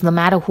free, because no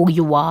matter who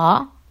you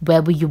are,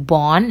 where were you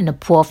born, in a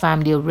poor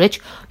family or rich,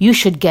 you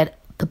should get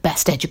the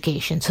best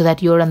education so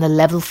that you're on the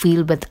level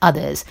field with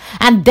others.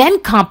 And then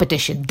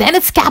competition, then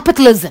it's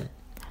capitalism.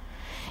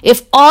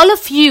 If all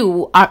of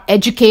you are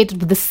educated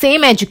with the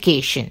same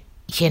education,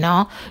 you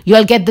know,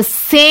 you'll get the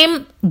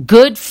same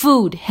good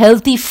food,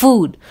 healthy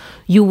food.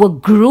 You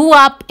grew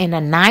up in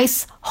a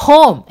nice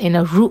home,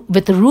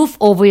 with a roof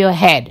over your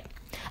head.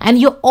 And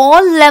you're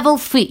all level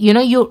free, you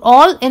know, you're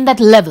all in that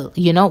level,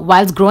 you know,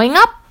 whilst growing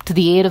up to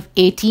the age of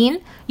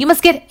 18, you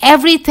must get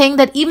everything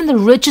that even the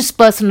richest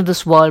person of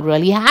this world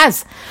really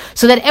has,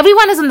 so that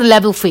everyone is in the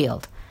level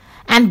field.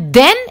 And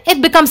then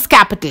it becomes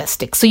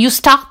capitalistic. So you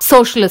start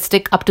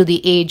socialistic up to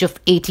the age of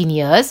 18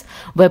 years,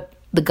 where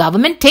the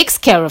government takes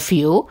care of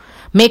you,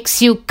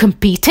 makes you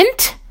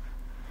competent.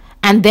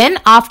 And then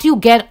after you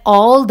get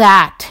all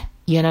that,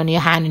 you know, in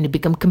your hand, and you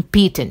become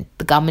competent,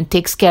 the government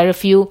takes care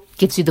of you,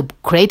 gives you the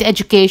great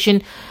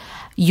education.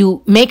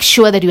 You make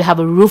sure that you have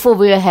a roof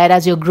over your head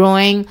as you're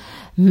growing.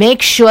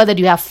 Make sure that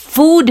you have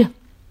food.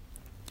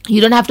 You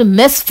don't have to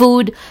miss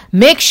food.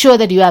 Make sure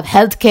that you have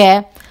health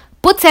care.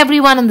 Puts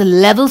everyone in the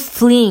level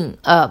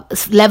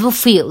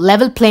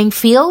playing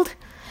field.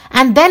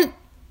 And then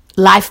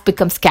life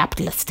becomes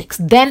capitalistic.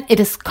 Then it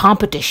is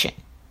competition.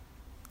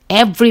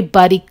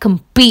 Everybody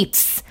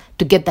competes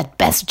to get that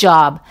best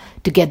job,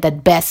 to get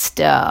that best,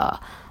 to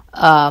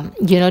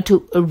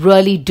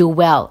really do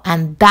well.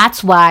 And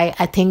that's why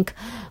I think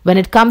when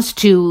it comes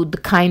to the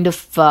kind of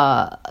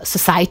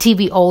society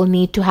we all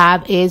need to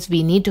have, is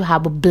we need to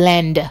have a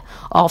blend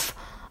of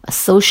a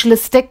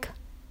socialistic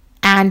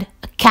and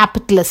a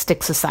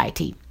capitalistic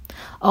society.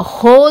 A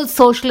whole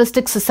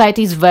socialistic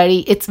society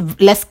it's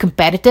less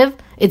competitive,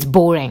 it's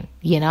boring,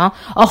 you know.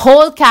 A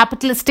whole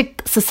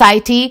capitalistic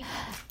society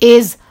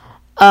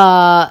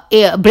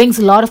it brings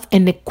a lot of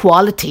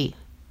inequality,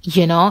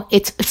 you know.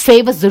 It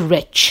favors the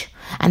rich.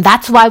 And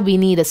that's why we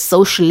need a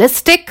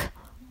socialistic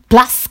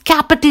plus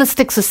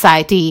capitalistic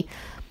society,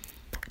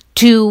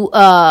 to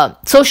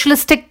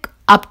socialistic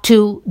up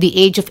to the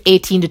age of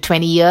 18 to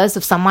 20 years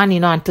of someone, you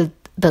know, until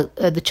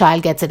the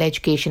child gets an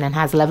education and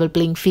has a level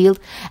playing field.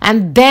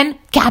 And then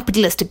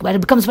capitalistic, where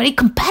it becomes very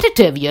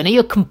competitive, you know.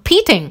 You're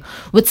competing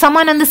with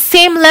someone on the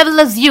same level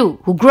as you,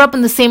 who grew up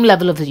in the same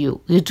level as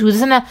you, who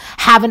doesn't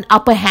have an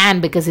upper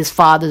hand because his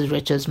father's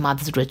rich or his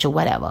mother's rich or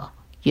whatever,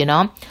 you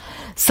know.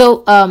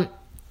 So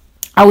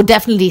I would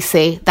definitely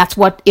say that's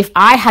what, if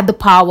I had the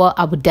power,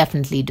 I would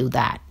definitely do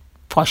that,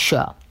 for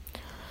sure.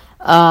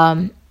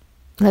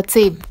 Let's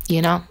see,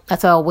 you know,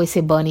 that's why I always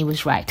say Bernie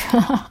was right.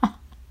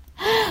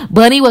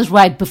 Bernie was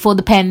right before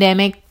the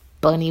pandemic.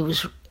 Bernie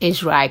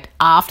is right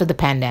after the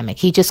pandemic.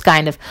 He just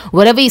kind of,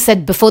 whatever he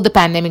said before the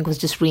pandemic was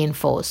just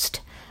reinforced.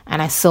 And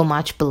I so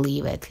much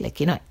believe it. Like,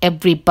 you know,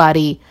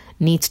 everybody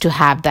needs to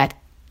have that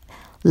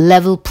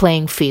level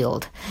playing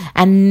field,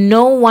 and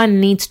no one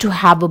needs to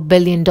have $1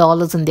 billion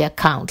in their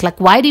account. Like,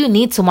 why do you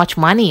need so much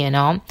money, you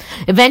know?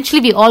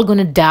 Eventually we're all going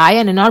to die,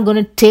 and you're not going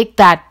to take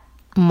that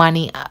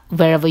money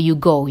wherever you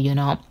go, you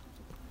know.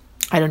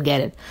 I don't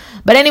get it.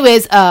 But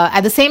anyways,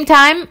 at the same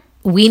time,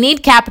 we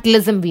need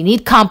capitalism, we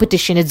need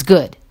competition, it's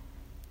good.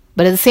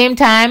 But at the same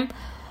time,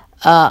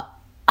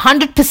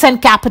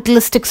 100%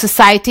 capitalistic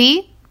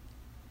society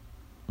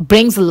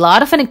brings a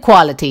lot of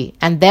inequality,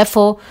 and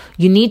therefore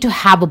you need to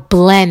have a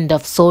blend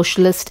of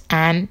socialist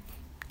and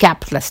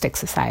capitalistic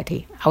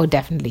society. I would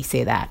definitely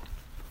say that.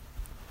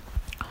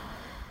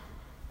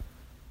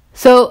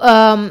 So,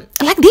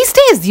 like these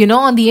days, you know,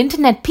 on the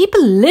internet,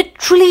 people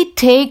literally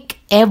take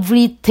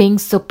everything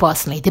so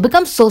personally. They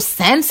become so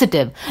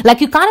sensitive. Like,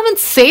 you can't even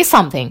say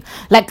something.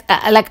 Like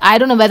I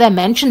don't know whether I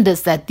mentioned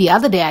this, that the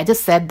other day I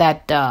just said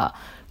that,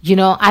 you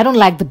know, I don't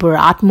like the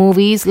Borat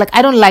movies. Like,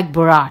 I don't like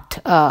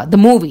Borat, the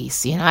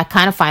movies. You know, I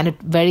kind of find it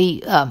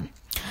very, I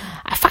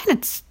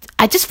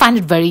just find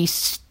it very,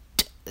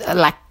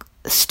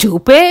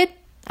 stupid.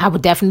 I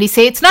would definitely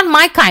say it's not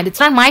my kind. It's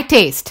not my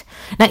taste.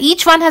 Now,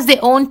 each one has their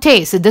own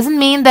taste. It doesn't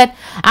mean that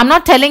I'm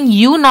not telling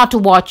you not to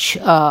watch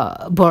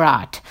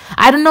Borat.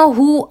 I don't know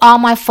who are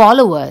my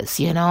followers,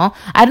 you know.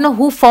 I don't know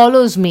who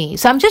follows me.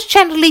 So I'm just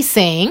generally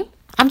saying,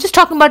 I'm just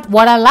talking about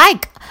what I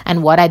like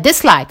and what I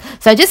dislike.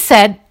 So I just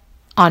said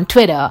on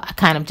Twitter, I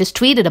kind of just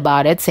tweeted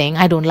about it, saying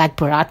I don't like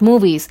Borat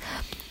movies.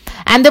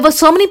 And there were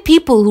so many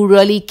people who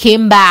really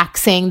came back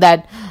saying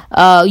that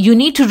you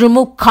need to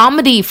remove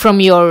comedy from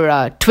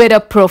your Twitter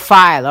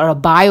profile or a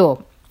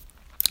bio.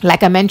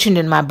 Like I mentioned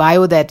in my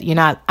bio that, you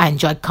know, I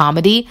enjoy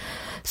comedy.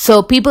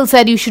 So people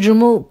said you should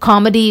remove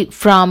comedy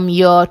from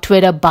your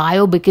Twitter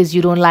bio because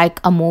you don't like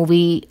a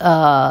movie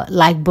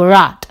like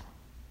Borat.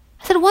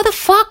 I said, what the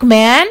fuck,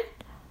 man?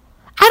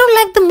 I don't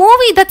like the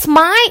movie.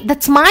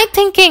 That's my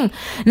thinking.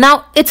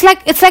 Now it's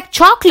like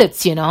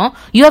chocolates, you know.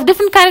 You have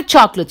different kind of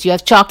chocolates. You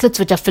have chocolates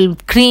which are filled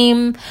with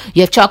cream.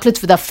 You have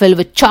chocolates which are filled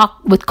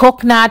with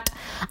coconut.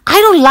 I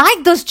don't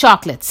like those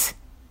chocolates.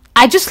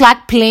 I just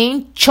like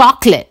plain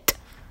chocolate.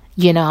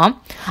 You know,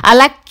 I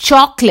like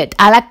chocolate.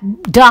 I like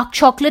dark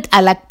chocolate.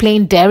 I like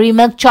plain dairy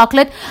milk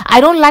chocolate.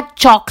 I don't like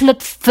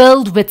chocolate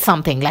filled with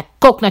something like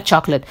coconut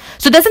chocolate.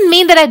 So it doesn't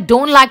mean that I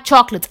don't like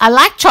chocolates. I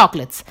like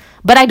chocolates,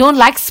 but I don't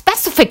like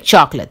specific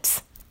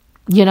chocolates.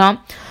 You know,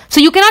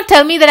 so you cannot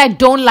tell me that I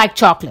don't like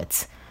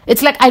chocolates.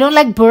 It's like I don't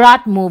like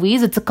Borat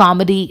movies. It's a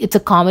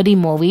comedy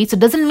movie. So it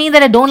doesn't mean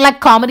that I don't like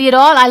comedy at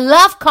all. I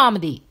love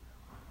comedy.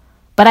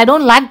 But I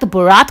don't like the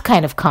Borat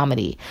kind of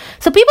comedy.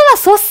 So people are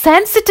so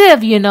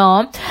sensitive, you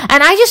know.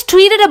 And I just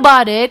tweeted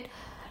about it,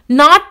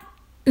 not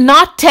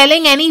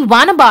telling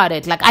anyone about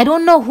it. Like, I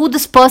don't know who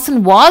this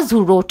person was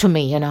who wrote to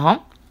me, you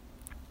know.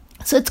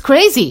 So it's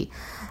crazy.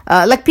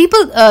 Like,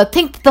 people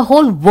think the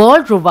whole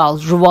world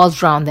revolves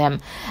around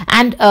them.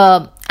 And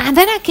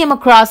then I came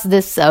across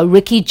this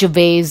Ricky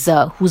Gervais,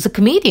 who's a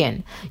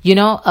comedian. You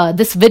know,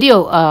 this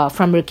video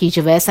from Ricky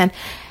Gervais. And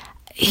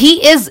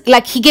he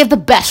gave the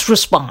best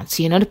response,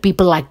 you know, to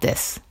people like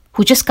this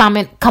who just come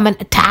and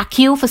attack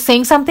you for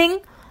saying something.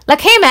 Like,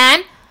 hey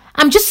man,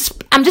 I'm just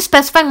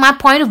specifying my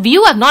point of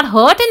view. I've not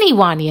hurt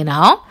anyone, you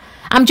know.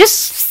 I'm just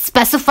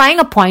specifying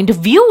a point of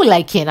view.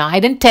 Like, you know, I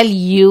didn't tell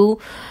you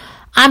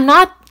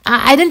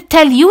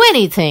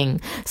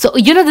anything. So,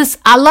 you know,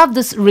 I love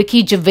this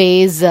Ricky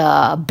Gervais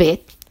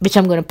bit, which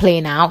I'm going to play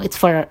now.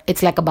 It's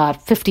like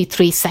about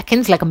 53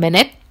 seconds, like a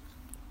minute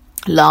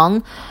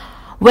long,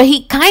 where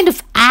he kind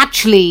of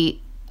actually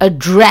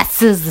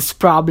addresses this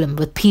problem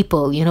with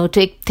people, you know,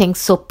 take things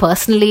so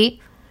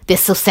personally. They're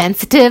so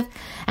sensitive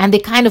and they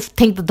kind of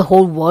think that the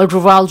whole world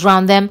revolves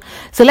around them.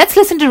 So let's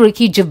listen to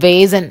Ricky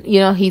Gervais, and, you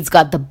know, he's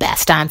got the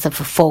best answer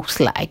for folks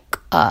like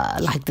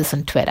this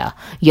on Twitter.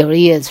 Here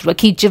he is,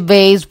 Ricky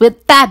Gervais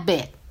with that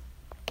bit.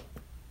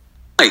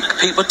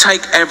 People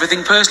take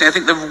everything personally. I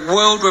think the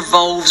world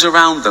revolves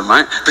around them,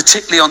 right?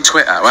 Particularly on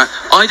Twitter, right?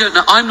 I don't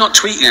know. I'm not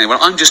tweeting anyone.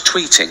 I'm just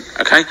tweeting,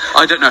 okay?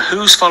 I don't know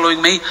who's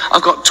following me.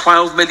 I've got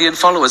 12 million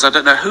followers. I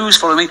don't know who's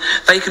following me.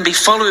 They can be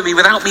following me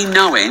without me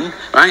knowing,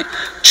 right?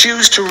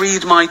 Choose to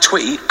read my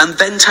tweet and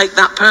then take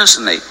that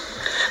personally.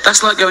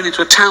 That's like going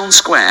into a town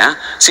square,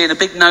 seeing a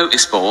big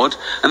notice board,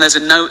 and there's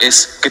a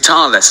notice,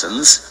 guitar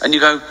lessons, and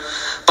you go,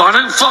 but I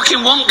don't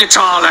fucking want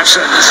guitar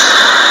lessons.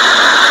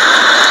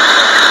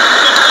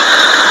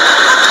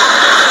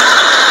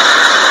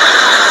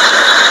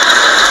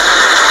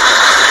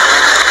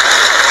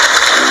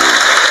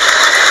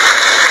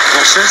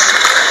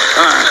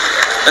 Alright,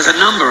 there's a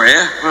number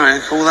here.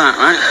 Alright, call that,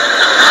 right?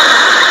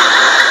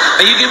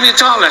 Are you giving me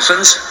guitar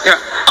lessons? Yeah.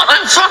 I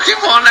don't fucking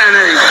want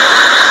any.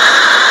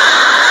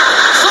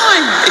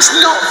 Fine, it's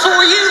not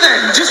for you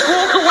then. Just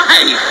walk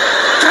away.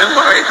 Don't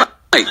worry about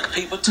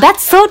it.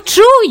 That's so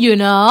true, you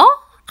know.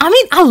 I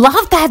mean, I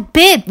love that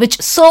bit, which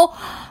so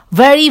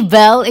very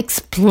well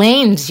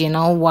explains, you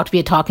know, what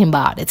we're talking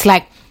about. It's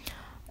like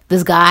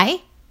this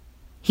guy,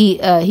 he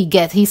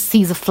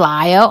sees a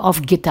flyer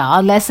of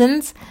guitar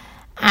lessons.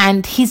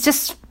 And he's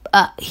just,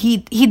 he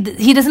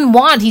doesn't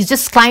want, he's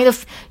just kind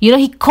of, you know,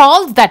 he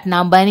calls that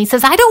number and he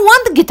says, I don't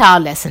want the guitar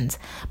lessons.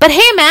 But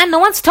hey man, no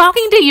one's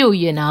talking to you,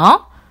 you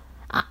know.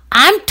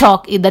 I'm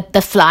talking that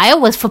the flyer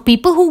was for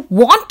people who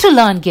want to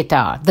learn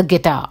the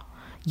guitar,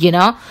 you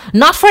know,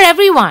 not for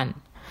everyone.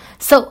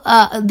 So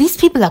these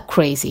people are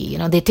crazy, you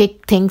know, they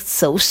take things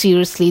so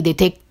seriously, they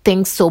take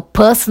things so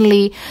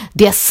personally,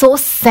 they are so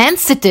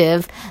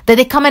sensitive that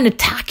they come and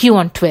attack you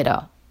on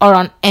Twitter or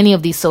on any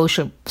of these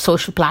social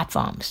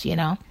platforms, you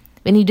know,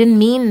 when you didn't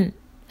mean,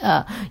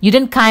 you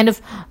didn't kind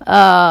of,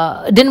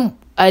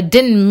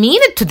 didn't mean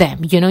it to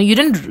them, you know, you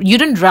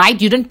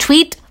didn't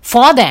tweet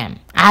for them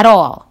at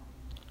all.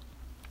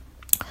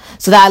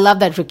 So I love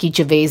that Ricky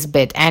Gervais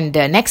bit. And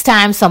next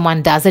time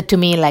someone does it to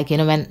me, like, you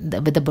know,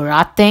 with the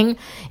Borat thing,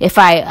 if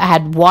I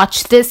had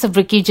watched this of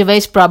Ricky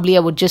Gervais, probably I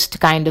would just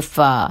kind of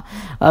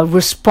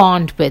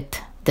respond with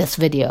this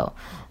video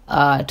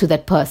to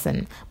that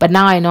person. But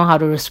now I know how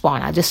to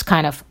respond. I just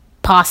kind of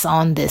pass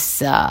on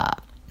this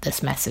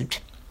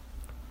message.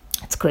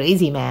 It's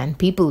crazy, man.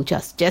 People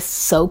just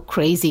so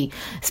crazy.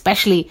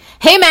 Especially,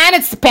 hey man,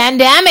 it's the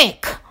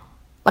pandemic.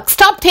 Like,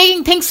 stop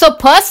taking things so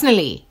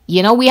personally.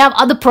 You know, we have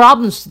other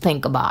problems to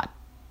think about.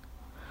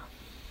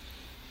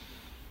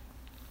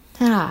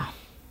 But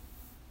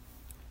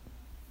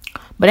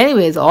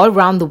anyways, all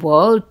around the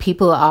world,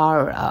 people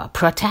are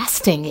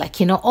protesting. Like,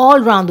 you know,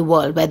 all around the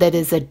world, whether it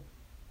is a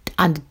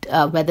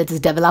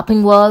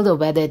developing world or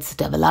whether it's a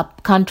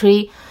developed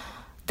country,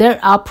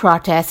 there are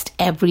protests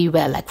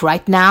everywhere. Like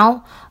right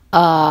now,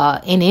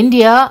 in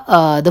India,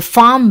 the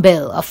farm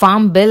bill. A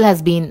farm bill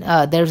has been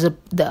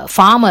the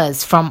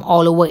farmers from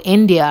all over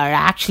India are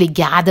actually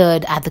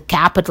gathered at the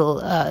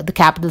capital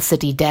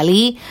city,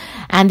 Delhi,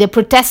 and they're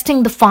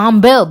protesting the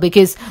farm bill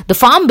because the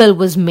farm bill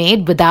was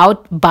made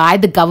by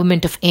the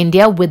government of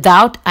India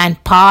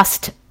and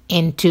passed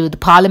into the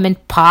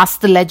parliament, passed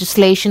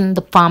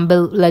the farm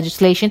bill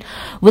legislation,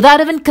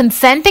 without even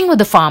consenting with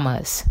the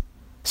farmers.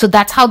 So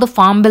that's how the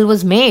farm bill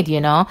was made,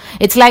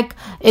 It's like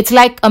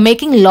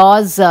making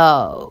laws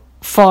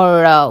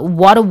for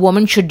what a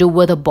woman should do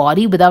with her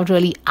body without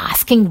really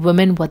asking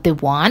women what they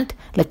want.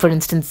 Like, for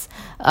instance,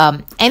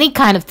 any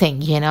kind of thing,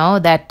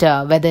 that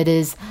whether it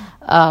is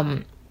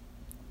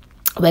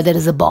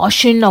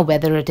abortion or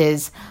whether it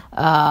is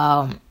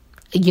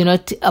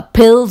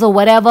pills or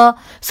whatever.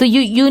 So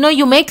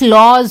you make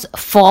laws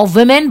for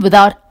women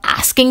without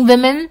asking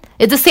women.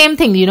 It's the same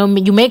thing,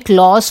 you make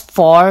laws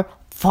for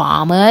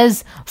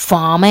farmers,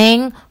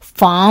 farming,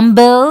 farm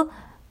bill,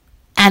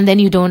 and then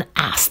you don't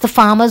ask the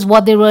farmers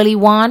what they really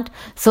want.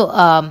 So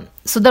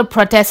there are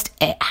protests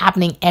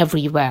happening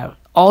everywhere,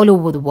 all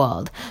over the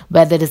world,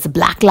 whether it is the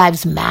Black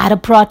Lives Matter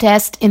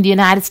protest in the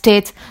United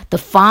States, the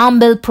farm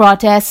bill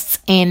protests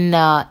in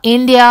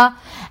India,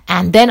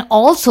 and then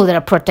also there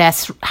are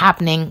protests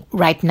happening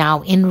right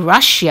now in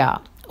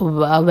Russia,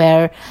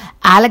 where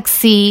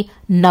Alexei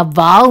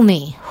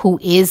Navalny, who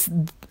is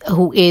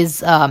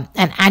an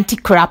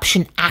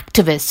anti-corruption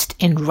activist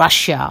in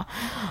Russia.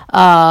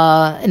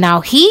 Now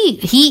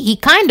he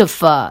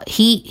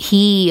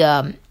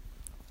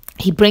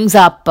brings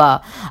up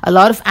a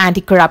lot of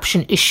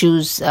anti-corruption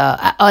issues,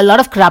 a lot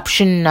of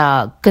corruption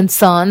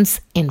concerns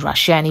in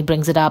Russia, and he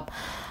brings it up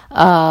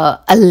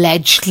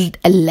allegedly.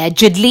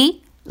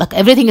 Like,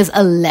 everything is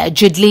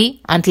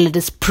allegedly until it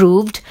is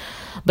proved.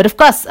 But of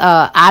course,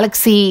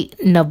 Alexei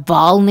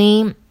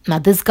Navalny, now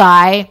this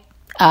guy,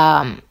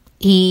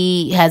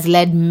 he has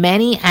led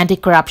many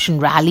anti-corruption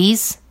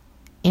rallies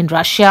in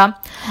Russia,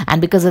 and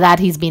because of that,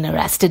 he's been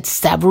arrested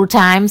several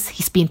times.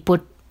 He's been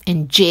put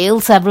in jail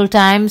several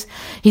times.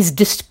 He's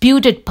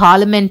disputed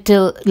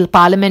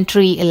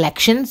parliamentary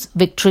elections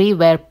victory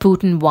where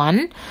Putin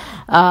won,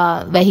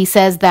 where he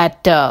says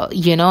that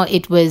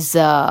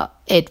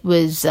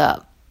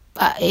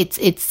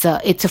it's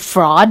a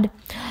fraud.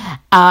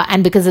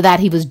 And because of that,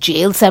 he was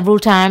jailed several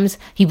times.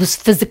 He was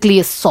physically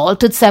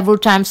assaulted several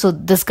times. So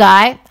this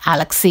guy,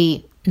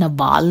 Alexei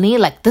Navalny,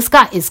 like, this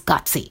guy is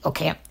gutsy,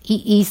 okay?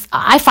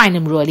 I find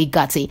him really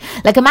gutsy.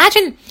 Like,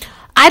 imagine,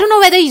 I don't know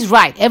whether he's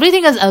right.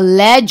 Everything is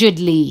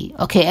allegedly,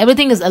 okay?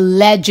 Everything is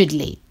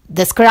allegedly.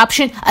 This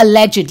corruption,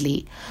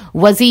 allegedly.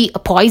 Was he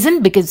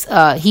poisoned? Because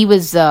he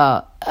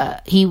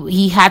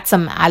had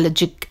some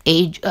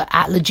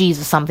allergies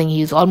or something.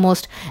 He was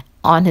almost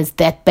on his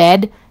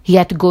deathbed. He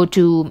had to go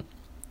to,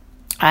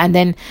 and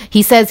then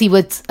he says he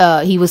was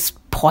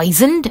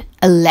poisoned,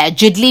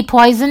 allegedly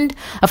poisoned.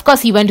 Of course,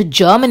 he went to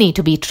Germany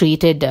to be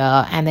treated,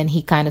 and then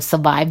he kind of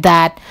survived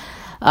that.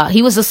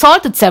 He was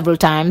assaulted several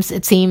times.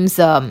 It seems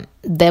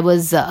there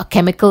was a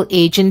chemical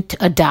agent,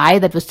 a dye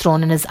that was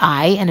thrown in his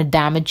eye, and it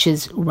damaged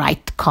his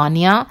right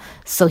cornea,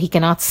 so he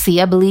cannot see,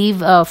 I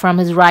believe, from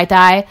his right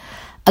eye.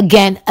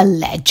 Again,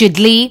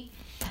 allegedly.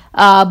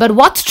 But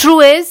what's true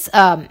is,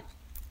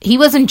 he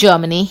was in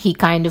Germany. He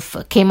kind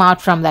of came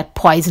out from that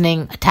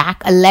poisoning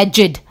attack,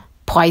 alleged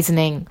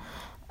poisoning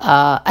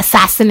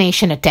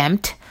assassination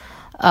attempt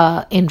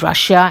in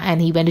Russia,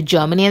 and he went to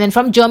Germany. And then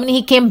from Germany,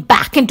 he came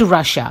back into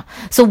Russia.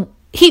 So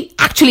he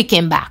actually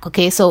came back,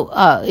 okay? So,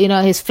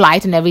 his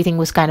flight and everything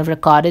was kind of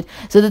recorded.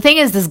 So the thing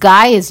is, this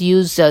guy has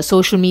used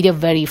social media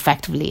very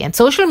effectively. And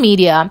social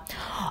media,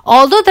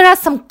 although there are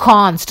some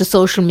cons to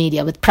social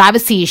media with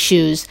privacy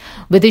issues,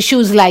 with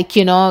issues like,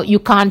 you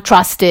can't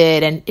trust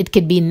it and it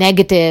could be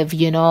negative,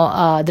 there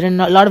are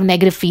a lot of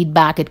negative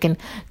feedback. It can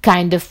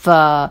kind of,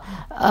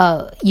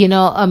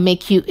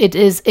 make you,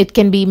 it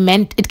can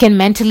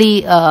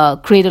mentally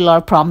create a lot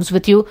of problems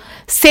with you.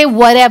 Say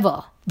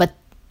whatever, but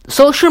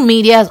social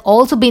media has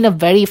also been a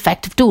very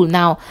effective tool.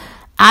 Now,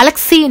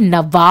 Alexei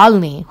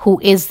Navalny,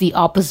 who is the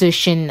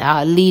opposition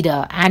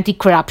leader,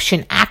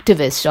 anti-corruption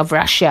activist of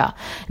Russia,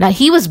 now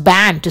he was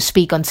banned to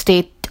speak on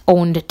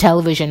state-owned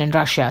television in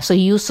Russia. So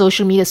he used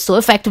social media so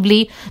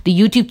effectively, the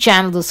YouTube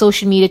channel, the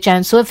social media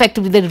channel, so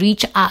effectively that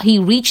he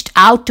reached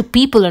out to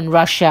people in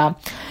Russia.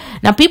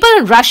 Now, people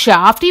in Russia,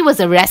 after he was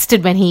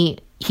arrested when he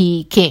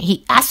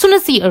as soon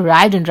as he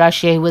arrived in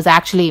Russia, he was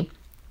actually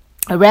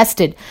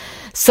arrested.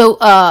 So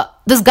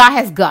this guy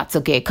has guts,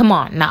 okay? Come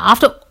on. Now,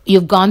 after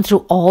you've gone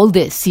through all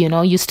this,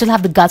 you still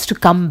have the guts to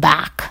come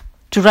back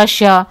to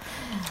Russia.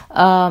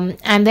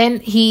 And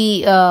then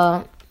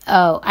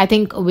I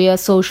think via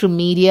social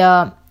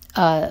media,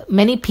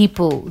 many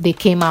people, they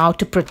came out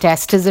to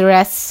protest his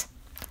arrest.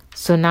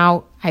 So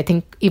now, I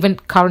think even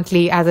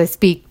currently, as I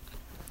speak,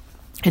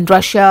 in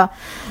Russia,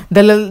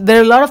 there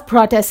are a lot of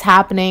protests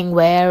happening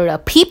where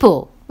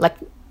people, like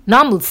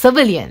normal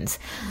civilians,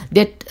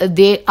 that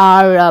they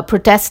are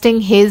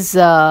protesting his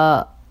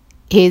arrests,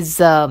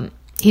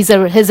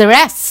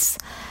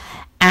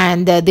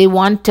 and they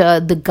want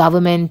the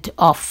government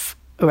of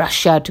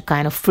Russia to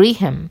kind of free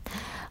him.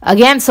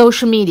 Again,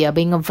 social media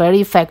being a very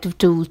effective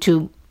tool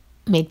to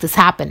make this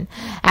happen.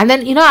 And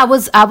then, I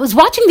was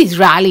watching these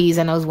rallies,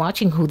 and I was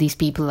watching who these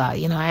people are,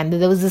 and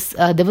there was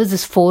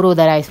this photo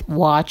that I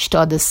watched,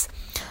 or this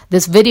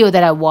video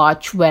that I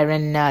watched,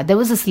 wherein there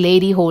was this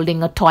lady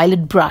holding a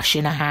toilet brush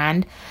in her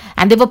hand,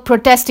 and they were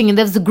protesting, and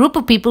there was a group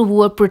of people who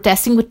were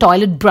protesting with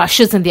toilet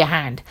brushes in their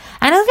hand.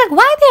 And I was like,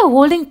 why are they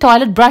holding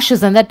toilet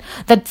brushes? And that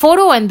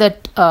photo and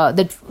that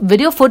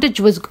video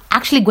footage was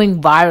actually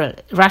going viral.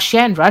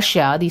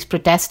 Russia, these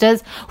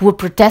protesters who were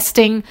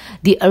protesting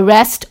the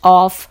arrest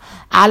of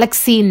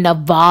Alexei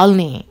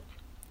Navalny,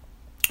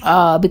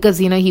 because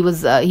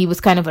he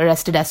was kind of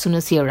arrested as soon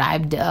as he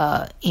arrived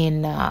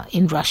in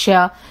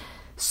Russia.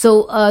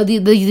 So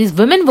these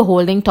women were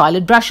holding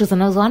toilet brushes,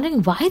 and I was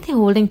wondering why they're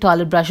holding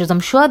toilet brushes. I'm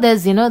sure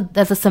there's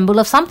a symbol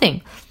of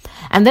something.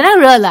 And then I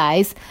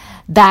realized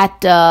that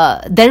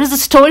there is a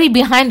story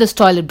behind those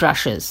toilet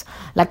brushes.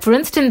 Like, for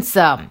instance,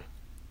 this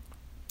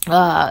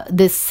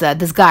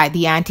guy,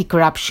 the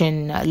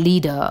anti-corruption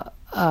leader,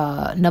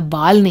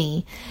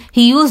 Navalny,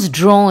 he used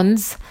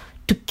drones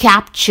to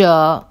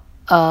capture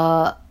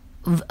a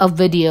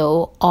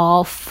video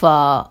of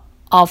a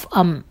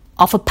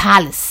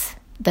palace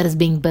that is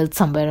being built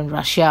somewhere in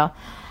Russia.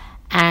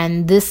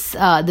 And this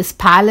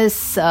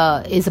palace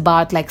is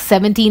about like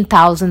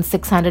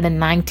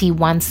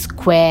 17,691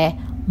 square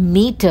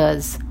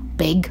meters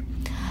big,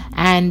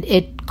 and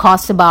it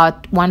costs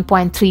about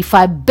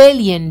 $1.35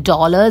 billion,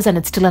 and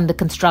it's still under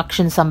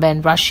construction somewhere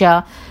in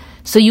Russia.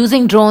 So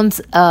using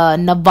drones,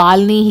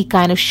 Navalny, he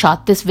kind of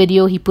shot this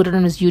video, he put it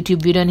on his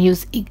YouTube video, and he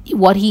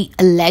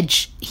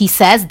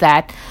says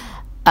that,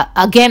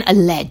 again,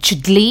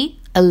 allegedly,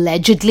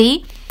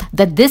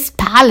 that this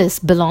palace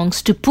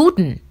belongs to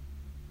Putin.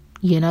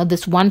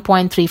 This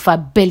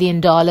 $1.35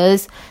 billion,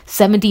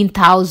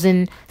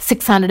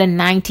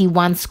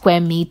 17,691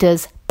 square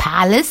meters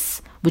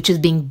palace, which is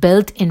being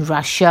built in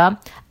Russia.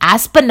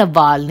 As per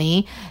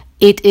Navalny,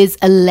 it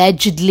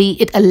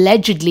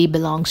allegedly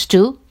belongs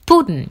to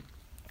Putin.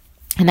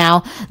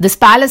 Now, this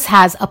palace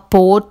has a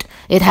port,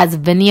 it has a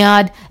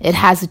vineyard, it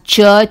has a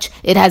church,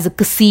 it has a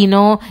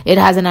casino, it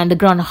has an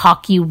underground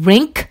hockey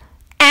rink,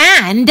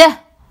 and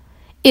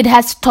it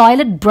has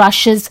toilet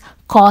brushes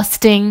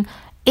costing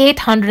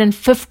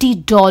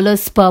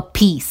 $850 per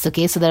piece.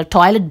 Okay, so there are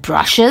toilet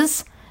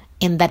brushes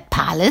in that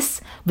palace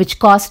which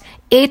cost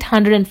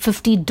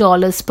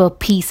 $850 per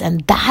piece,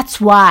 and that's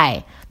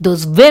why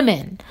those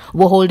women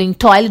were holding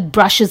toilet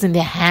brushes in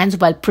their hands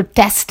while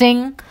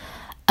protesting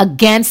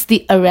against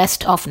the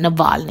arrest of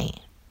Navalny.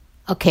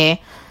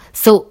 Okay,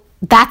 so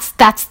that's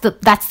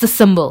the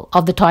symbol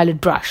of the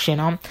toilet brush.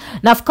 Now,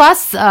 of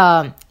course,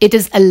 it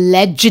is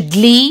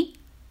allegedly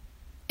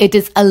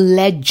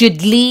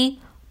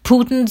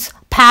Putin's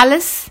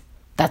palace.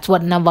 That's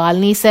what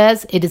Navalny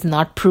says. It is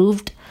not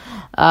proved.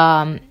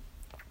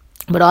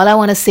 But all I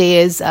want to say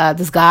is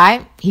this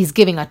guy, he's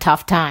giving a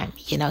tough time.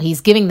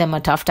 He's giving them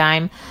a tough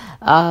time.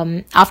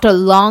 After a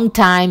long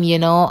time,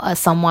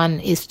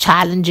 someone is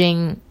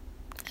challenging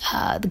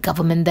the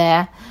government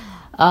there.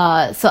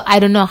 So I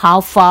don't know how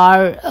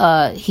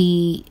far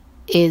he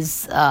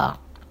is.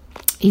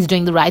 He's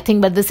doing the right thing.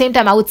 But at the same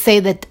time, I would say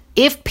that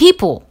if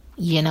people,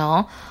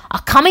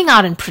 are coming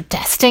out and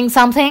protesting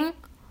something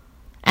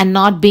and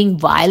not being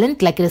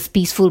violent, like it is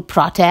peaceful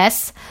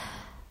protests,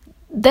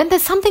 then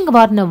there's something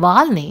about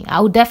Navalny.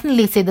 I would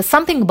definitely say there's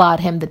something about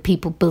him that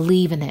people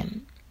believe in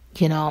him,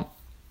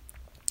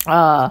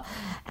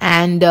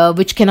 and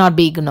which cannot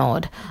be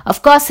ignored.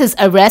 Of course, his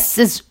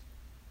arrest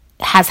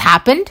has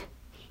happened.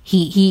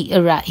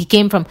 He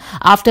came from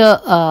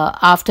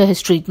after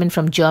his treatment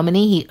from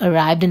Germany. He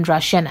arrived in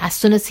Russia, and as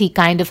soon as he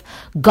kind of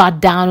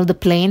got down of the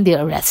plane, they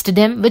arrested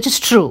him, which is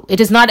true. It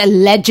is not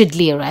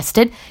allegedly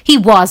arrested. He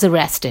was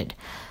arrested.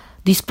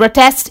 These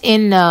protests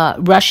in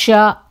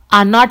Russia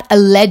are not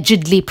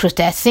allegedly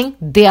protesting.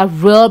 They are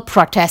real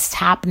protests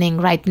happening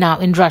right now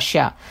in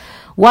Russia.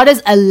 What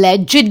is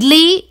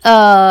allegedly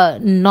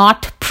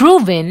not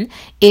proven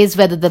is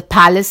whether the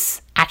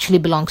palace actually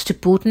belongs to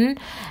Putin,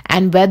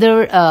 and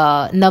whether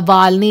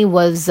Navalny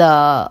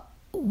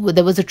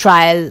there was a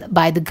trial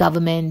by the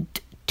government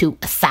to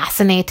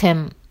assassinate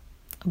him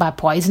by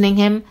poisoning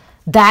him.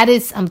 That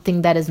is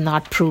something that is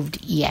not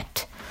proved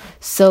yet.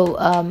 So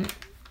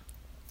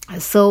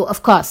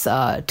of course,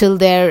 till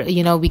there,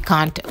 we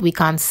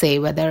can't say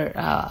whether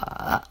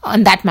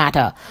on that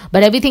matter.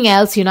 But everything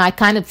else, I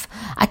kind of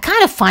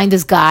find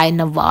this guy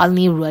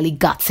Navalny really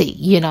gutsy.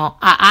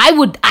 I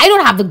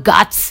don't have the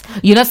guts.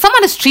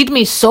 Someone has treated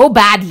me so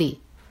badly.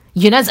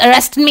 Has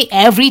arrested me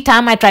every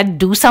time I try to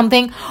do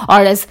something,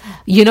 or has,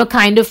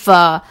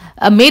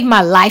 made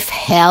my life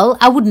hell.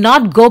 I would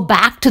not go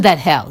back to that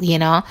hell,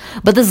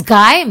 But this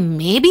guy,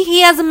 maybe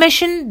he has a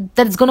mission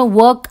that's going to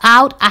work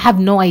out. I have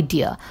no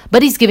idea.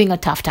 But he's giving a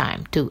tough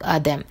time to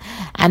them.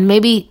 And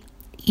maybe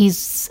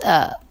he's,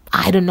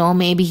 I don't know,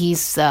 maybe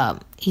he's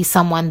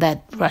someone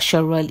that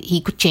Russia really, he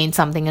could change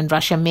something in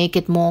Russia, make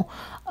it more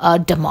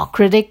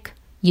democratic,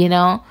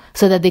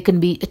 so that there can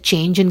be a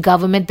change in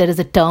government. There is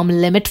a term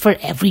limit for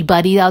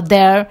everybody out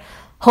there.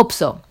 Hope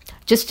so.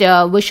 Just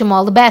wish him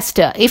all the best.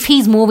 If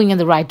he's moving in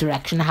the right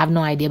direction, I have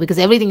no idea, because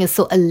everything is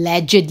so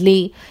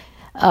allegedly,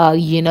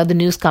 the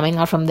news coming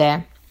out from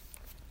there.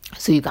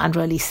 So you can't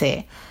really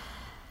say.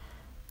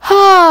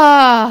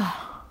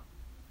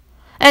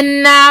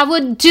 And I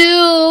would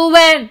do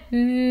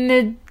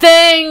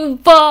anything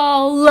for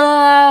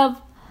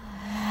love.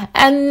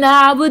 And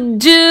I would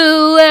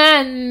do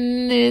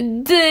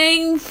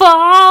anything for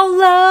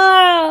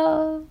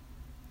love.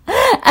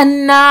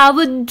 And I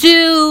would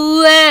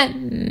do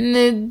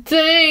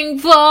anything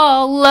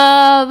for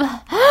love.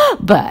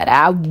 But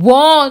I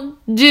won't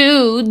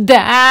do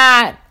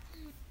that.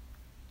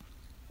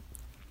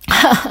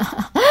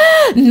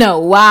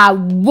 No, I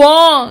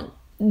won't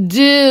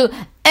do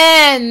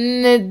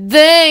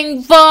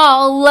anything for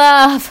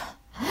love.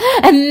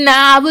 And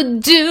I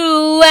would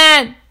do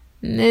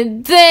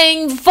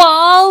anything for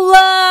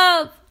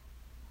love.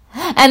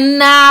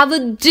 And I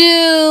would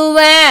do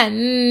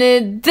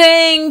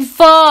anything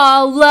for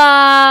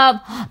love.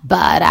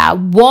 But I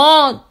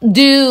won't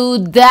do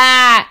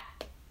that.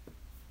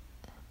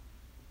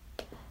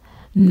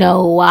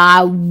 No,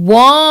 I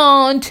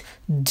won't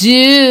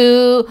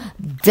do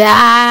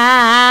that.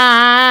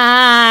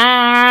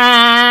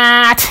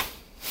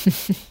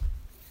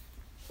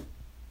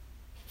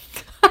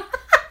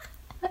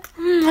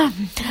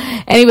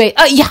 Anyway,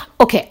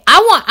 okay.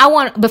 I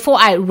want before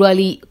I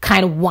really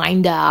kind of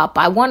wind up,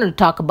 I wanted to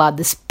talk about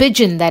this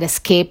pigeon that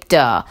escaped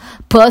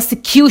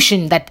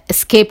persecution, that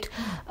escaped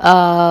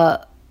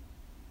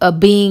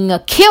being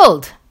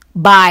killed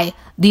by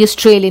the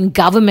Australian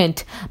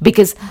government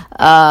because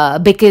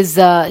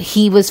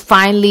he was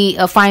finally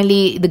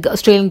the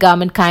Australian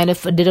government kind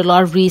of did a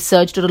lot of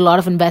research, did a lot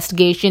of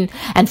investigation,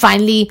 and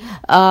finally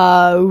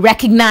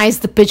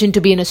recognized the pigeon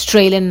to be an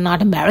Australian,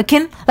 not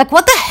American. Like,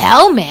 what the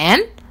hell, man?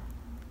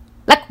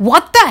 Like,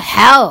 what the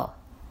hell?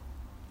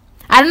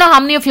 I don't know how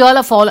many of you all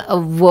have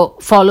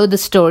followed the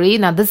story.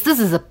 Now, this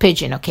is a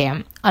pigeon, okay?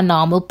 A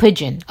normal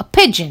pigeon. A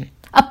pigeon,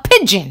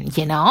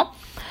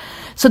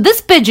 So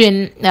this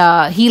pigeon,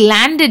 he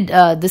landed,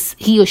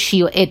 he or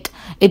she or it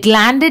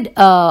landed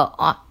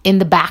in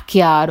the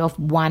backyard of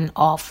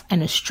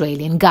an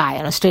Australian guy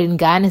in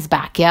his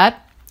backyard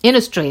in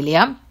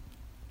Australia.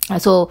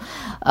 So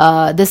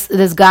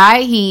this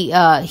guy,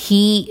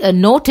 he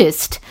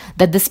noticed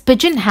that this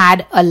pigeon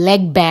had a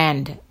leg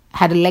band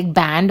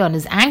on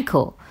his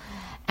ankle,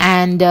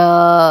 and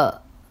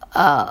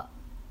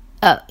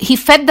he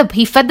fed the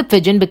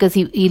pigeon because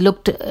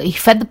he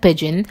fed the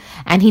pigeon,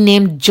 and he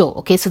named Joe.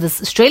 Okay, so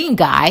this Australian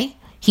guy,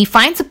 he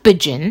finds a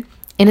pigeon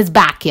in his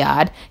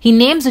backyard. He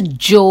names it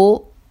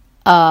Joe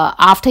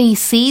after he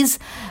sees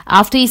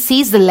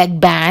the leg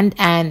band,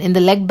 and in the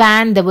leg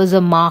band there was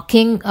a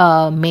marking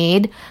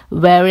made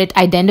where it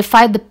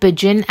identified the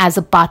pigeon as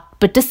a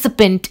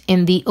participant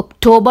in the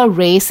October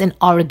race in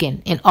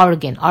Oregon,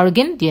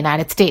 the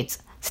United States.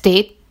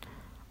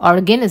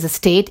 Oregon is a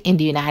state in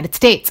the United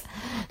States.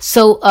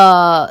 So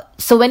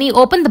when he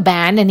opened the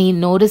band and he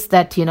noticed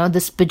that,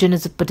 this pigeon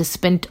is a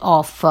participant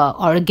of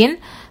Oregon,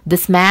 the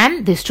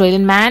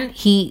Australian man,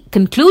 he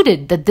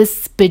concluded that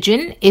this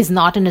pigeon is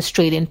not an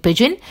Australian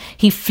pigeon.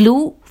 He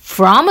flew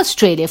from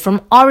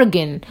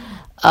Oregon,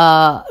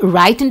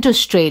 right into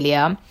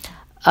Australia.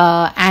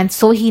 And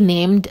so he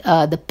named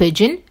the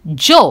pigeon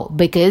Joe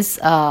because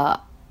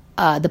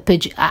the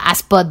pigeon,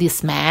 as per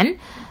this man,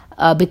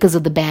 because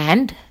of the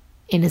band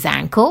in his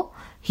ankle,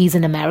 he's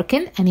an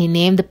American, and he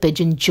named the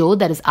pigeon Joe.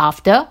 That is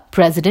after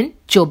President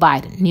Joe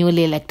Biden,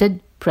 newly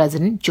elected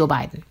President Joe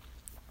Biden.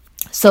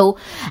 So,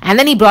 and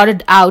then he brought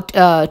it out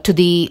to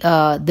the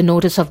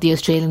notice of the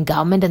Australian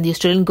government, and the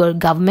Australian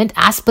government,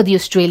 as per the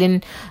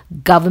Australian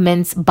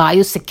government's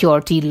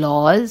biosecurity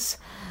laws,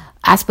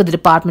 as per the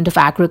Department of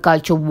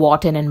Agriculture,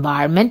 Water and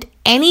Environment,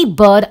 any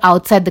bird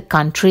outside the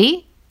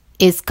country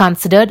is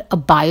considered a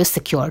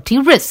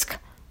biosecurity risk.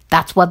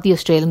 That's what the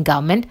Australian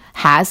government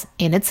has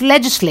in its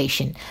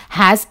legislation,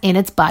 has in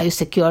its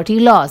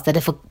biosecurity laws, that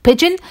if a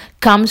pigeon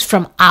comes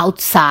from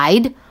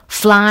outside,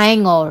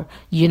 flying or,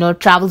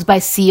 travels by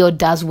sea or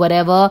does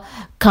whatever,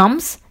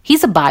 it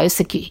is a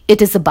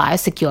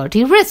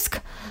biosecurity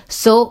risk.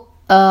 So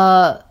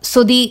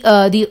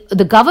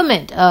the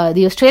government,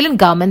 the Australian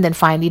government then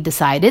finally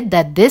decided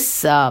that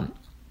this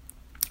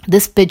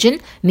pigeon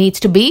needs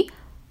to be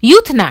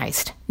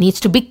euthanized, needs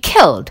to be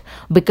killed,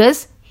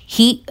 because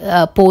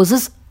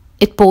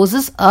it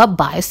poses a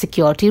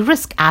biosecurity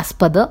risk as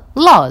per the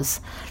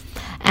laws.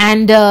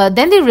 And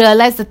then they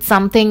realized that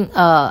something,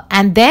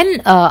 and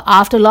then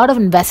after a lot of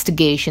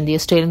investigation, the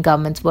Australian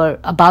governments were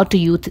about to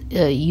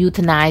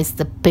euthanize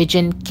the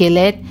pigeon, kill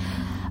it.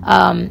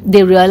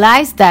 They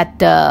realized that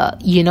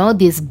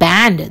this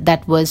band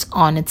that was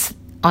on its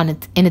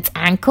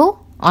ankle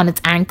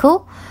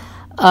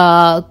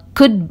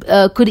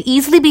could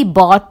easily be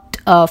bought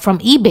from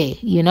eBay,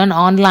 an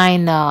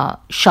online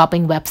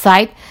shopping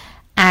website.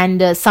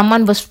 and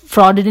someone was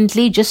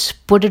fraudulently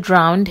just put it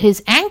around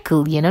his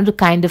ankle, to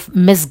kind of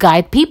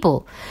misguide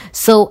people.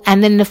 So,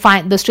 and then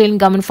the Australian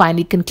government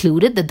finally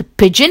concluded that the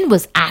pigeon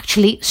was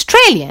actually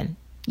Australian.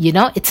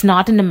 It's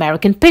not an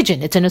American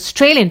pigeon, it's an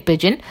Australian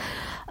pigeon.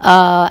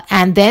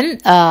 And then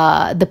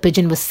the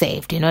pigeon was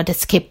saved, it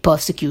escaped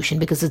persecution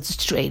because it's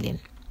Australian.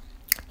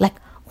 Like,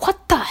 what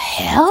the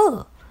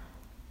hell?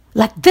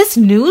 Like, this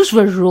news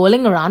was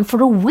rolling around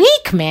for a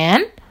week,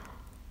 man.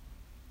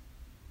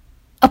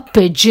 A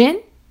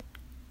pigeon?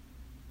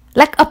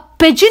 Like, a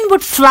pigeon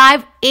would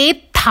fly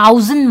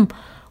 8,000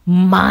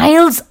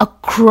 miles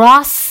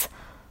across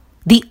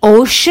the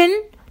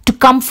ocean to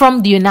come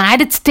from the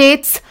United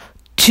States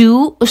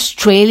to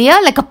Australia?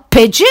 Like a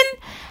pigeon?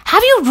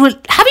 Have you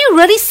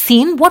really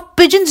seen what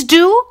pigeons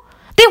do?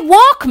 They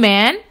walk,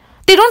 man.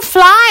 They don't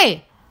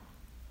fly.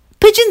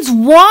 Pigeons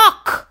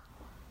walk.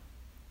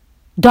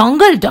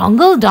 Dongle,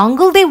 dongle,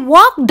 dongle. They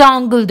walk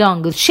dongle,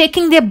 dongle,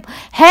 shaking their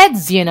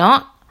heads,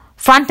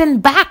 front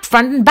and back.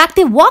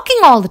 They're walking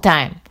all the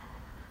time.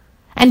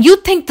 And you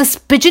think this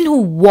pigeon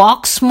who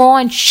walks more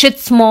and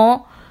shits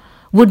more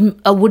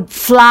would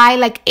fly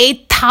like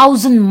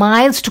 8,000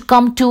 miles to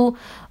come to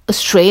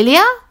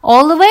Australia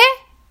all the way?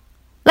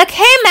 Like,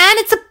 hey man,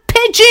 it's a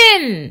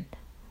pigeon.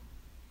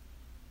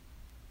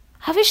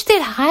 I wish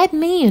they'd hired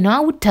me, I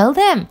would tell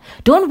them,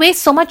 don't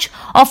waste so much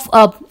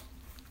of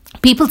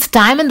people's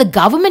time in the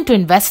government to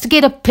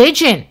investigate a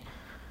pigeon.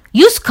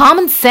 Use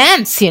common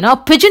sense, A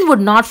pigeon would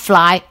not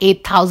fly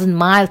 8,000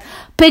 miles.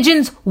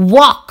 Pigeons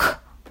walk.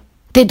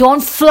 They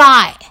don't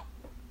fly.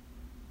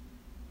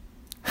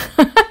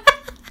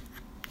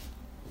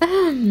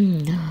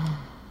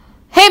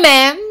 Hey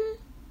man,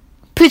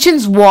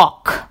 pigeons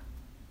walk.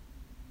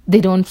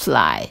 They don't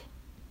fly.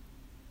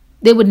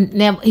 It would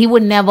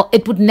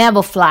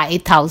never fly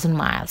 8,000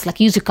 miles. Like,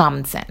 use your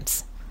common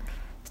sense.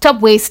 Stop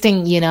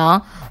wasting,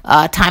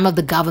 time of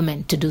the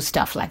government to do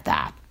stuff like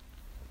that.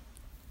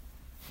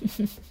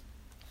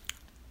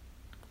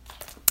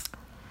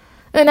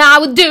 And I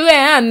would do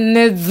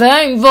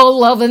anything for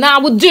love, and I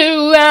would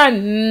do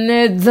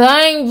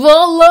anything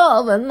for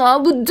love, and I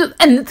would do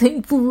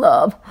anything for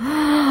love.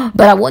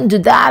 But I wouldn't do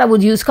that. I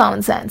would use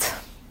common sense.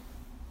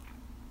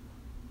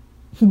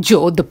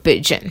 Joe the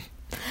pigeon.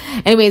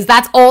 Anyways,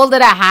 that's all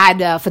that I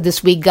had for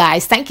this week,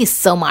 guys. Thank you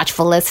so much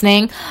for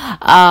listening.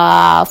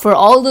 For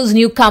all those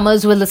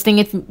newcomers who are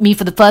listening to me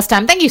for the first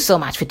time, thank you so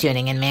much for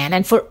tuning in, man.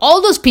 And for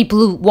all those people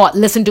who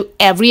listen to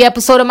every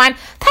episode of mine,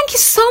 thank you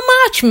so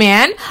much,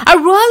 man. I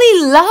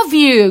really love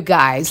you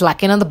guys.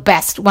 Like, the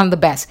best, one of the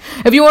best.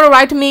 If you want to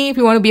write to me, if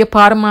you want to be a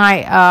part of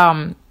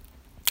my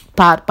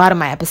part of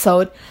my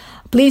episode,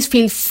 please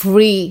feel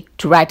free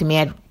to write to me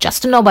at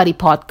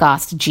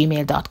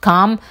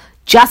justanobodypodcast@gmail.com.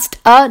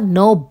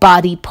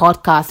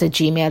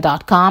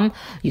 justanobodypodcast@gmail.com.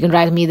 You can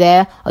write me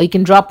there, or you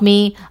can drop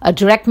me a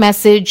direct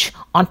message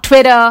on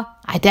Twitter.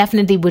 I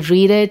definitely would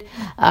read it.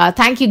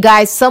 Thank you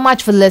guys so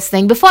much for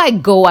listening. Before I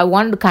go, I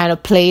wanted to kind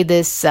of play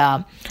this. We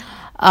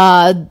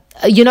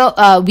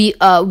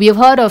have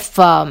heard of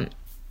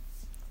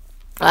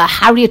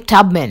Harriet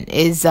Tubman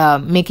is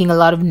making a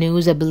lot of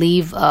news. I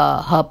believe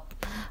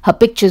her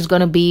picture is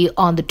going to be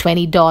on the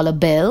 $20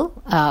 bill,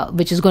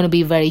 which is going to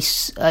be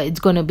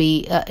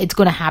it's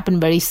going to happen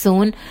very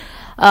soon.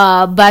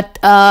 But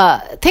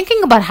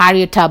thinking about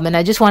Harriet Tubman,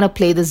 I just want to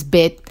play this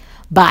bit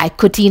by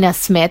Cotina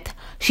Smith.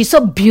 She's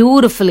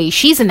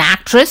an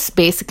actress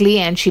basically,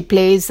 and she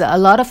plays a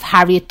lot of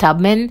Harriet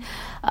Tubman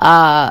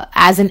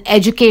as an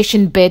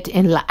education bit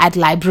at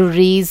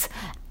libraries,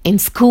 in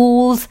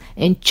schools,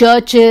 in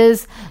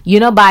churches,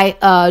 by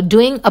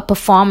doing a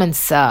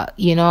performance,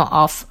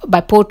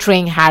 by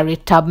portraying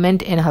Harriet Tubman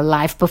in her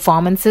live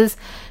performances.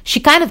 She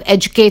kind of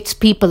educates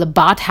people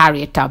about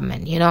Harriet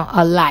Tubman,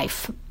 her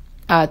life,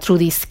 through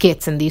these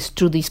skits and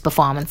through these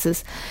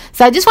performances.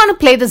 So I just want to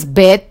play this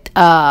bit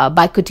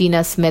by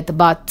Cotina Smith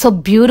about so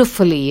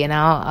beautifully,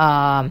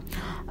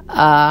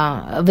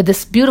 with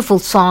this beautiful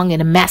song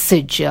and a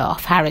message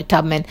of Harriet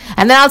Tubman.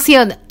 And then I'll see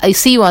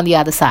you on the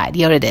other side.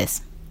 Here it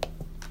is.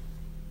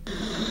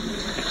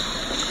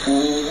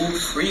 Oh,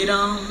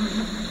 freedom.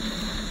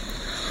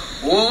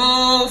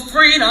 Oh,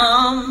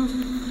 freedom.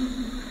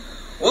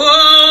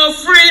 Oh,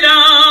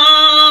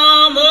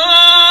 freedom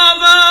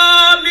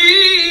over me.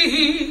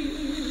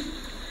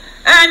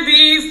 And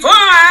before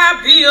I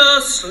be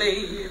a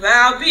slave,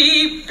 I'll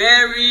be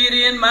buried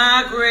in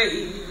my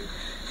grave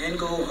and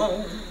go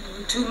home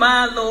to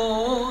my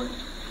Lord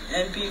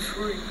and be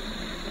free.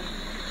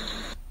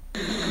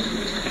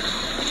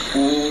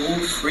 Oh,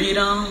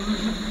 freedom.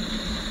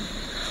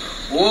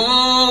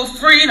 Oh,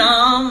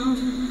 freedom.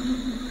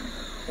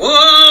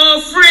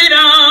 Oh,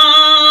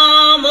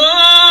 freedom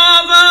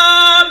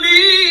over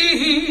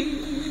me.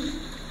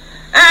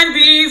 And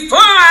before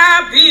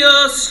I be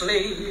a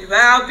slave,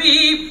 I'll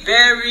be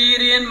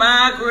buried in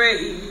my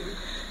grave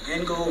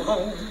and go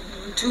home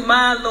to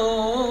my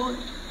Lord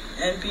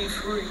and be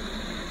free.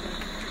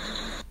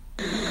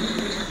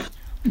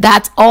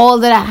 That's all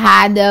that I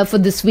had for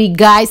this week,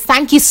 guys.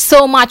 Thank you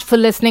so much for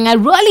listening. I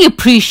really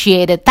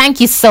appreciate it. Thank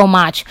you so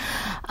much.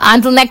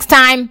 Until next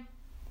time,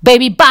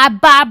 baby, bye,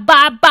 bye,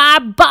 bye, bye,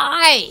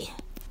 bye.